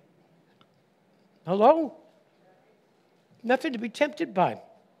 Hello? Nothing to be tempted by.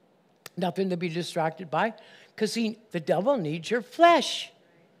 Nothing to be distracted by. Because the devil needs your flesh.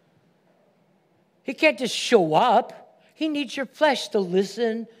 He can't just show up. He needs your flesh to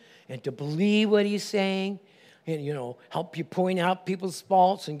listen and to believe what he's saying. And, help you point out people's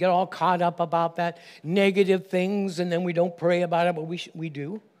faults and get all caught up about that. Negative things, and then we don't pray about it, but we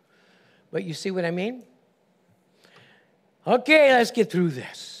do. But you see what I mean? Okay, let's get through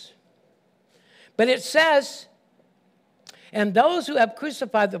this. But it says, and those who have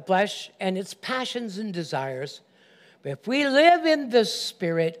crucified the flesh and its passions and desires, but if we live in the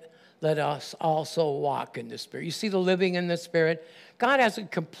Spirit, let us also walk in the Spirit. You see the living in the Spirit? God has a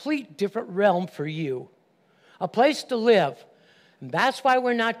complete different realm for you, a place to live. And that's why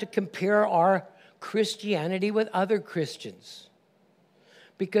we're not to compare our Christianity with other Christians.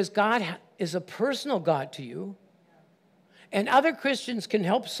 Because God is a personal God to you. And other Christians can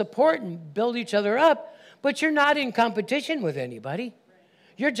help support and build each other up, but you're not in competition with anybody.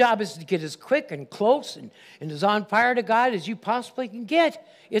 Your job is to get as quick and close and as on fire to God as you possibly can get.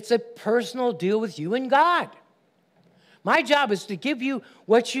 It's a personal deal with you and God. My job is to give you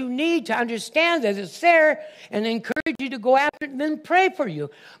what you need to understand that it's there and encourage you to go after it and then pray for you.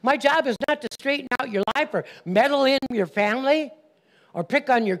 My job is not to straighten out your life or meddle in your family or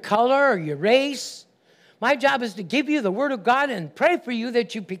pick on your color or your race. My job is to give you the Word of God and pray for you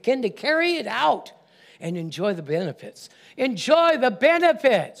that you begin to carry it out and enjoy the benefits. Enjoy the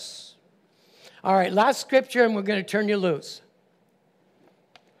benefits. All right, last scripture, and we're going to turn you loose.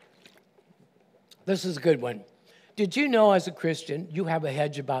 This is a good one. Did you know as a Christian, you have a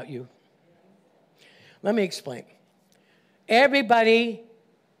hedge about you? Let me explain. Everybody,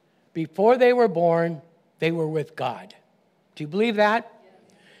 before they were born, they were with God. Do you believe that?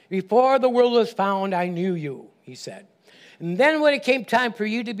 Before the world was found, I knew you, he said. And then when it came time for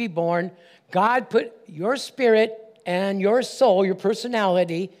you to be born, God put your spirit and your soul, your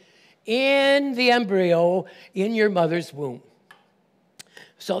personality, in the embryo in your mother's womb.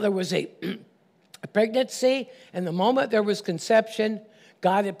 So there was a pregnancy, and the moment there was conception,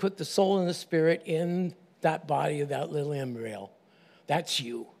 God had put the soul and the spirit in that body of that little embryo. That's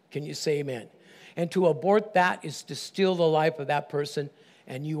you. Can you say amen? And to abort that is to steal the life of that person,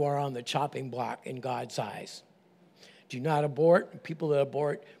 and you are on the chopping block in God's eyes. Do not abort. People that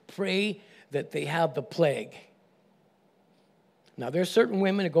abort, pray that they have the plague. Now, there are certain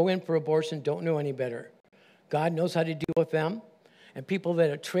women who go in for abortion, don't know any better. God knows how to deal with them. And people that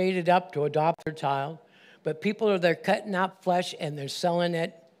are traded up to adopt their child. But people they're cutting out flesh and they're selling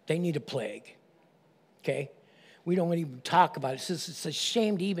it, they need a plague. Okay? We don't even talk about it. It's a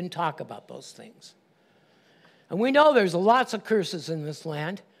shame to even talk about those things. And we know there's lots of curses in this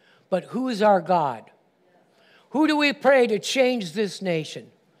land, but who is our God? Who do we pray to change this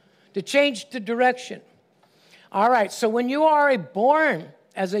nation? To change the direction? All right, so when you are born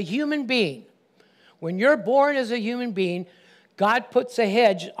as a human being, when you're born as a human being, God puts a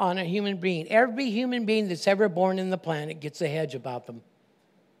hedge on a human being. Every human being that's ever born in the planet gets a hedge about them.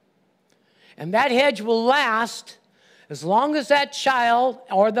 And that hedge will last as long as that child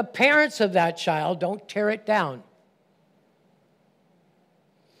or the parents of that child don't tear it down.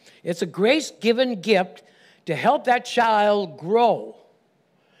 It's a grace-given gift to help that child grow.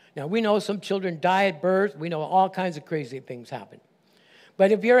 Now, we know some children die at birth. We know all kinds of crazy things happen.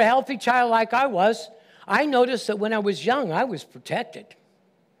 But if you're a healthy child like I was, I noticed that when I was young, I was protected.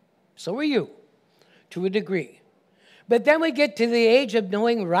 So were you, to a degree. But then we get to the age of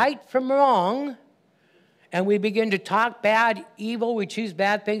knowing right from wrong, and we begin to talk bad, evil, we choose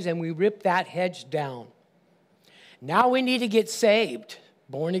bad things, and we rip that hedge down. Now we need to get saved,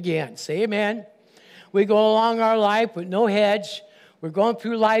 born again. Say amen. We go along our life with no hedge. We're going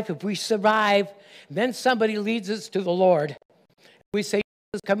through life. If we survive, then somebody leads us to the Lord. We say,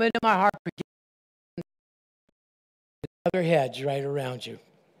 Jesus, come into my heart. Another hedge right around you.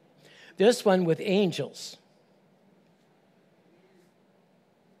 This one with angels.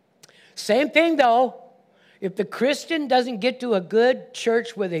 Same thing though. If the Christian doesn't get to a good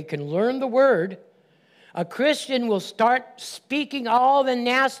church where they can learn the word, a Christian will start speaking all the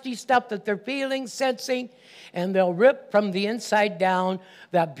nasty stuff that they're feeling, sensing, and they'll rip from the inside down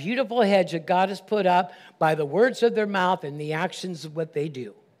that beautiful hedge that God has put up by the words of their mouth and the actions of what they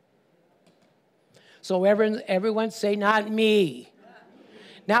do. So everyone say, not me.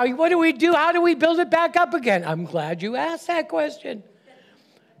 Now, what do we do? How do we build it back up again? I'm glad you asked that question.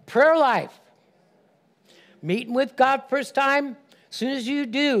 Prayer life. Meeting with God first time. As soon as you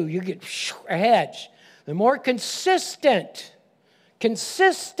do, you get a hedge. The more consistent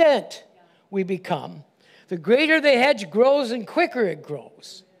we become, the greater the hedge grows and quicker it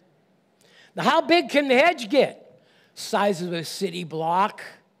grows. Now, how big can the hedge get? Size of a city block?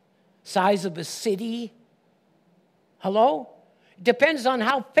 Size of a city? Hello? It depends on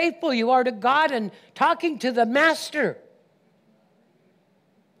how faithful you are to God and talking to the Master.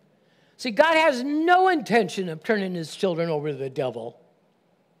 See, God has no intention of turning his children over to the devil.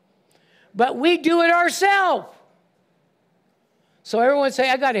 But we do it ourselves. So everyone say,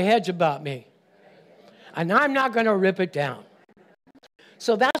 I got a hedge about me. And I'm not going to rip it down.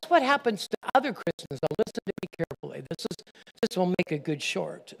 So that's what happens to other Christians. Now listen to me carefully. This will make a good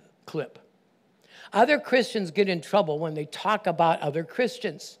short clip. Other Christians get in trouble when they talk about other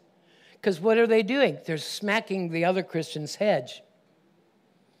Christians. Because what are they doing? They're smacking the other Christian's hedge.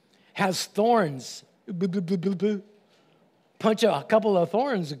 Has thorns. Punch a couple of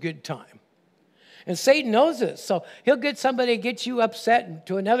thorns a good time. And Satan knows this. So he'll get somebody to get you upset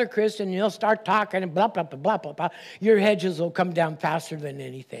to another Christian, and you'll start talking and blah, blah, blah, blah, blah, blah. Your hedges will come down faster than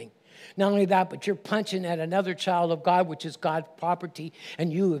anything. Not only that, but you're punching at another child of God, which is God's property,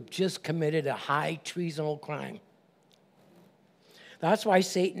 and you have just committed a high treasonable crime. That's why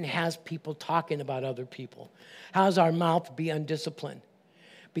Satan has people talking about other people. How's our mouth be undisciplined?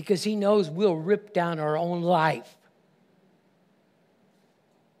 Because he knows we'll rip down our own life.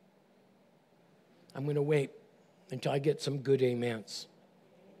 I'm going to wait until I get some good amens.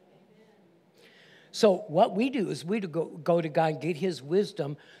 So what we do is we go to God and get his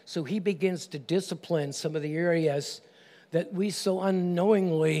wisdom so he begins to discipline some of the areas that we so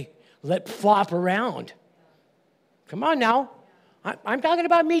unknowingly let flop around. Come on now. I'm talking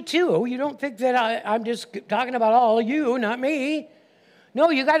about me too. You don't think that I'm just talking about all of you, not me. No,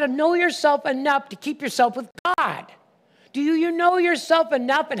 you got to know yourself enough to keep yourself with God. Do you know yourself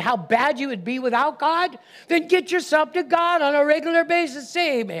enough and how bad you would be without God? Then get yourself to God on a regular basis.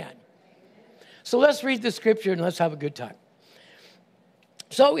 Say amen. So let's read the scripture and let's have a good time.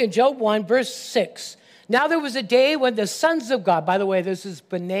 So in Job 1, verse 6, now there was a day when the sons of God, by the way, this is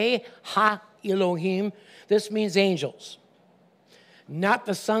B'nai Ha-Elohim. This means angels, not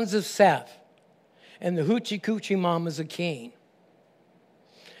the sons of Seth and the hoochie coochie mamas of Cain.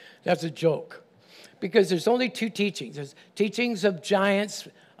 That's a joke. Because there's only two teachings. There's teachings of giants,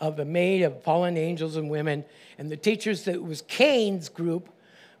 of the maid, of fallen angels and women, and the teachers that was Cain's group,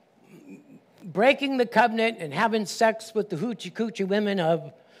 breaking the covenant and having sex with the hoochie coochie women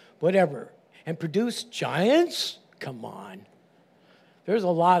of whatever, and produce giants? Come on. There's a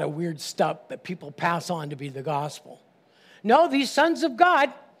lot of weird stuff that people pass on to be the gospel. No, these sons of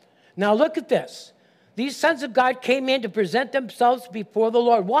God, now look at this. These sons of God came in to present themselves before the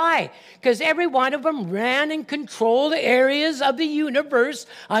Lord. Why? Because every one of them ran and controlled areas of the universe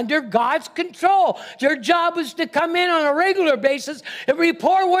under God's control. Their job was to come in on a regular basis and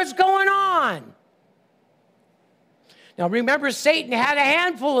report what's going on. Now remember, Satan had a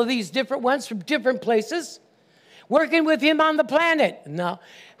handful of these different ones from different places working with him on the planet. Now,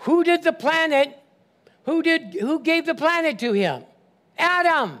 who gave the planet to him?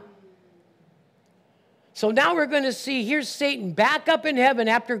 Adam. So now we're going to see, here's Satan back up in heaven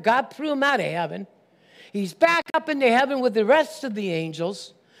after God threw him out of heaven. He's back up into heaven with the rest of the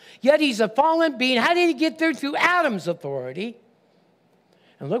angels, yet he's a fallen being. How did he get there? Through Adam's authority.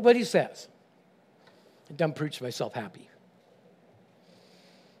 And look what he says. I done preached myself happy.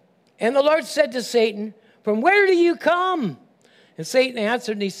 And the Lord said to Satan, from where do you come? And Satan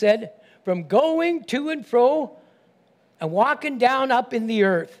answered and he said, from going to and fro and walking down up in the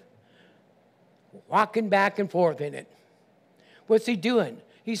earth. Walking back and forth in it. What's he doing?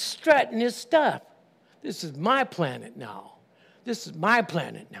 He's strutting his stuff. This is my planet now. This is my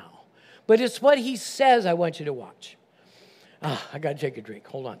planet now. But it's what he says I want you to watch. I got to take a drink.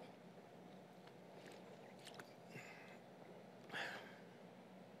 Hold on.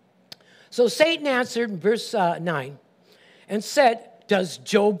 So Satan answered in verse 9 and said, does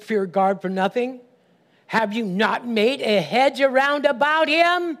Job fear God for nothing? Have you not made a hedge around about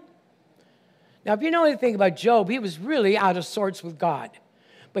him? Now, if you know anything about Job, he was really out of sorts with God.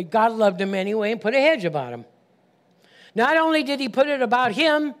 But God loved him anyway and put a hedge about him. Not only did he put it about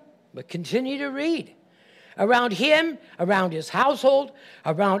him, but continue to read. Around him, around his household,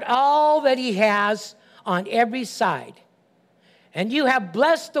 around all that he has on every side. And you have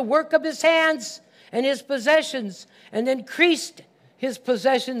blessed the work of his hands and his possessions and increased his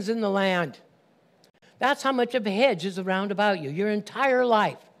possessions in the land. That's how much of a hedge is around about you, your entire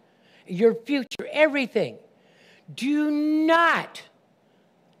life. Your future, everything. Do not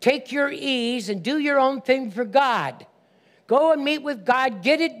take your ease and do your own thing for God. Go and meet with God,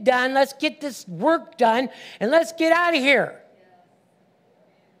 get it done. Let's get this work done, and let's get out of here.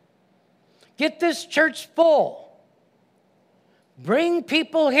 Get this church full. Bring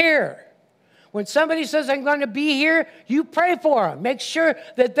people here. When somebody says, I'm going to be here, you pray for them. Make sure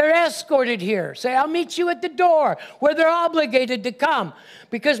that they're escorted here. Say, I'll meet you at the door where they're obligated to come.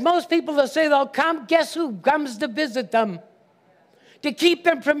 Because most people that say they'll come, guess who comes to visit them? To keep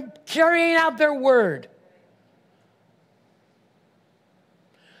them from carrying out their word.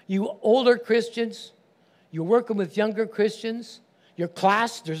 You older Christians, you're working with younger Christians, your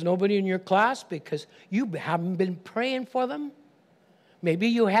class, there's nobody in your class because you haven't been praying for them. Maybe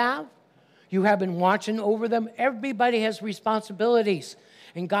you have. You have been watching over them. Everybody has responsibilities,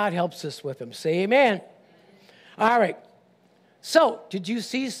 and God helps us with them. Say amen. All right. So, did you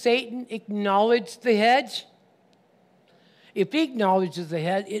see Satan acknowledge the hedge? If he acknowledges the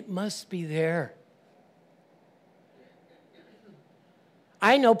hedge, it must be there.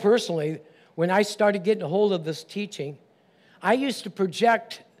 I know personally, when I started getting a hold of this teaching, I used to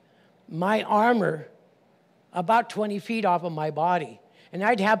project my armor about 20 feet off of my body. And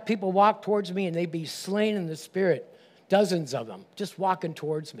I'd have people walk towards me and they'd be slain in the spirit. Dozens of them just walking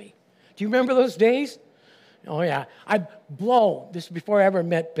towards me. Do you remember those days? Oh, yeah. I'd blow, this is before I ever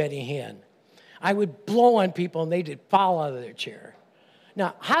met Betty Hinn. I would blow on people and they'd fall out of their chair.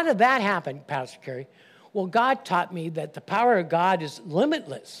 Now, how did that happen, Pastor Kerry? Well, God taught me that the power of God is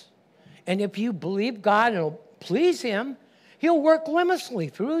limitless. And if you believe God and will please Him, He'll work limitlessly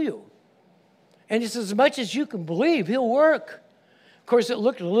through you. And it's as much as you can believe, He'll work. Of course, it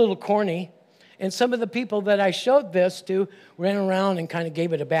looked a little corny. And some of the people that I showed this to ran around and kind of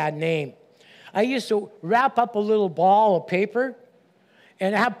gave it a bad name. I used to wrap up a little ball of paper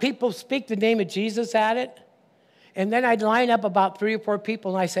and have people speak the name of Jesus at it. And then I'd line up about 3 or 4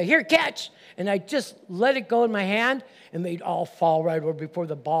 people, and I'd say, here, catch. And I'd just let it go in my hand, and they'd all fall right over before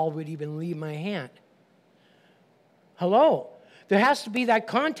the ball would even leave my hand. Hello. There has to be that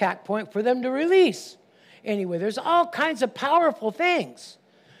contact point for them to release. Anyway, there's all kinds of powerful things.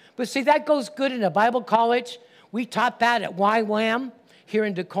 But see, that goes good in a Bible college. We taught that at YWAM here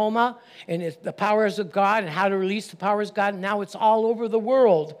in Tacoma, and it's the powers of God and how to release the powers of God. And now it's all over the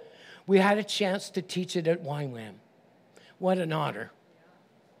world. We had a chance to teach it at YWAM. What an honor.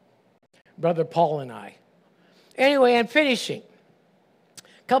 Brother Paul and I. Anyway, I'm finishing.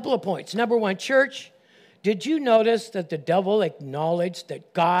 A couple of points. Number 1, church, did you notice that the devil acknowledged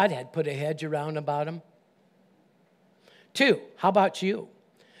that God had put a hedge around about him? 2, how about you?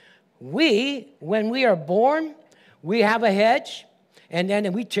 When we are born, we have a hedge, and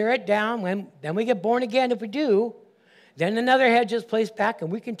then we tear it down. Then we get born again if we do. Then another hedge is placed back,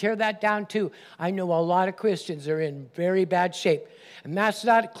 and we can tear that down too. I know a lot of Christians are in very bad shape, and that's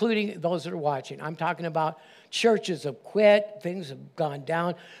not including those that are watching. I'm talking about churches have quit, things have gone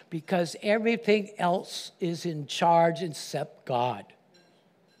down, because everything else is in charge except God.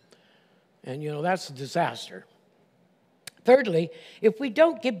 And, that's a disaster. Thirdly, if we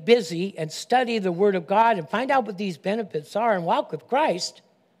don't get busy and study the Word of God and find out what these benefits are and walk with Christ,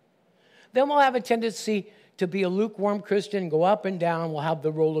 then we'll have a tendency to be a lukewarm Christian, go up and down. We'll have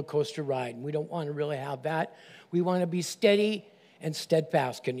the roller coaster ride. And we don't want to really have that. We want to be steady and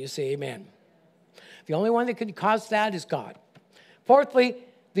steadfast. Can you say amen? The only one that can cause that is God. Fourthly,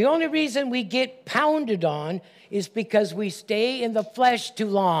 the only reason we get pounded on is because we stay in the flesh too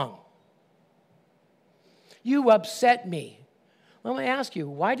long. You upset me. Let me ask you,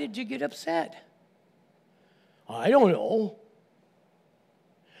 why did you get upset? I don't know.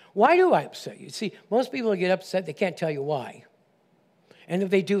 Why do I upset you? See, most people get upset, they can't tell you why. And if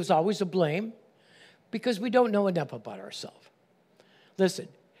they do, it's always a blame because we don't know enough about ourselves. Listen,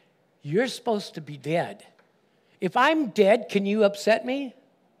 you're supposed to be dead. If I'm dead, can you upset me?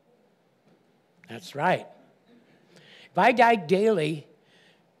 That's right. If I died daily,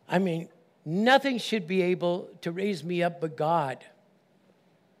 nothing should be able to raise me up but God.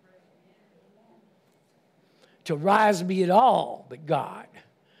 To rise me at all but God.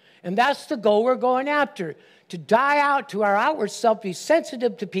 And that's the goal we're going after. To die out to our outward self, be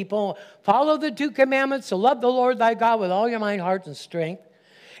sensitive to people, follow the 2 commandments, to love the Lord thy God with all your mind, heart, and strength,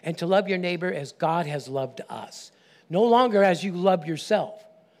 and to love your neighbor as God has loved us. No longer as you love yourself.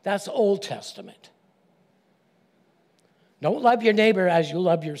 That's Old Testament. Don't love your neighbor as you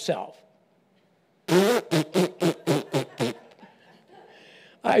love yourself.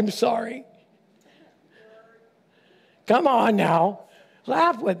 I'm sorry. Come on now.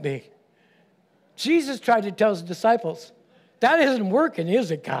 Laugh with me. Jesus tried to tell his disciples, that isn't working, is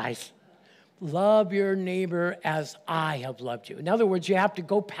it, guys? Love your neighbor as I have loved you. In other words, you have to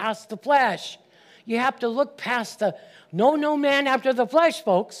go past the flesh. You have to look past no man after the flesh,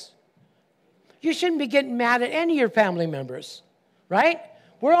 folks. You shouldn't be getting mad at any of your family members, right?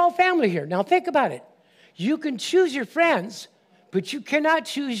 We're all family here. Now think about it. You can choose your friends, but you cannot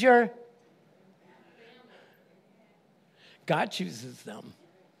choose your... God chooses them.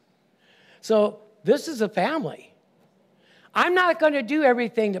 So this is a family. I'm not going to do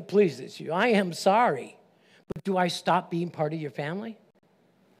everything that pleases you. I am sorry. But do I stop being part of your family?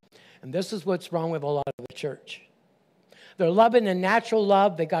 And this is what's wrong with a lot of the church. They're loving a natural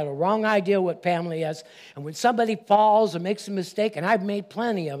love. They got a wrong idea what family is. And when somebody falls or makes a mistake, and I've made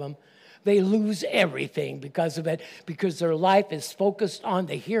plenty of them, they lose everything because of it, because their life is focused on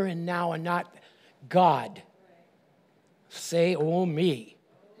the here and now and not God. Say, oh, me.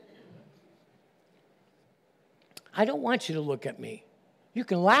 I don't want you to look at me. You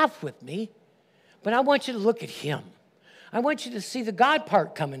can laugh with me, but I want you to look at him. I want you to see the God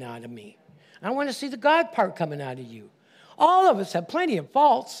part coming out of me. I want to see the God part coming out of you. All of us have plenty of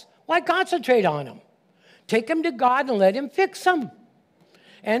faults, Why concentrate on them? Take them to God and let him fix them.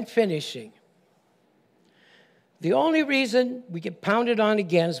 And finishing. The only reason we get pounded on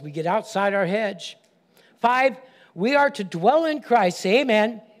again is we get outside our hedge. 5, we are to dwell in Christ. Say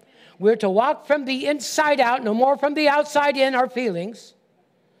amen. We're to walk from the inside out, no more from the outside in, our feelings.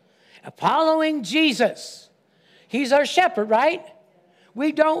 Following Jesus. He's our shepherd, right?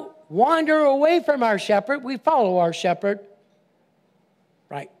 We don't wander away from our shepherd. We follow our shepherd.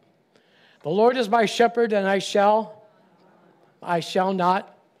 Right. The Lord is my shepherd, and I shall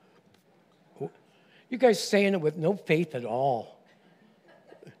not. You guys saying it with no faith at all.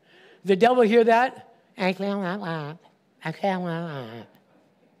 The devil hear that?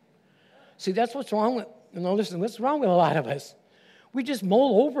 See, that's what's wrong with, listen, what's wrong with a lot of us? We just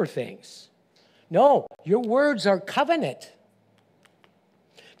mull over things. No, your words are covenant.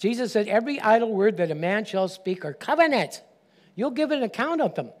 Jesus said, every idle word that a man shall speak are covenant. You'll give an account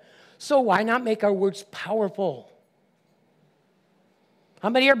of them. So why not make our words powerful? How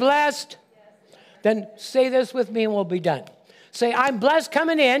many are blessed? Yes. Then say this with me and we'll be done. Say, I'm blessed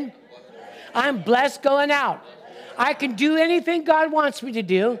coming in. I'm blessed going out. I can do anything God wants me to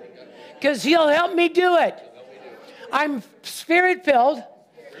do because he'll help me do it. I'm spirit-filled.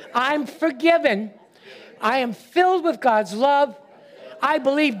 I'm forgiven. I am filled with God's love. I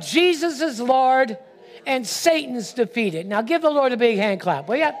believe Jesus is Lord and Satan's defeated. Now give the Lord a big hand clap,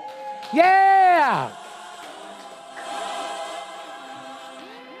 will you? Yeah!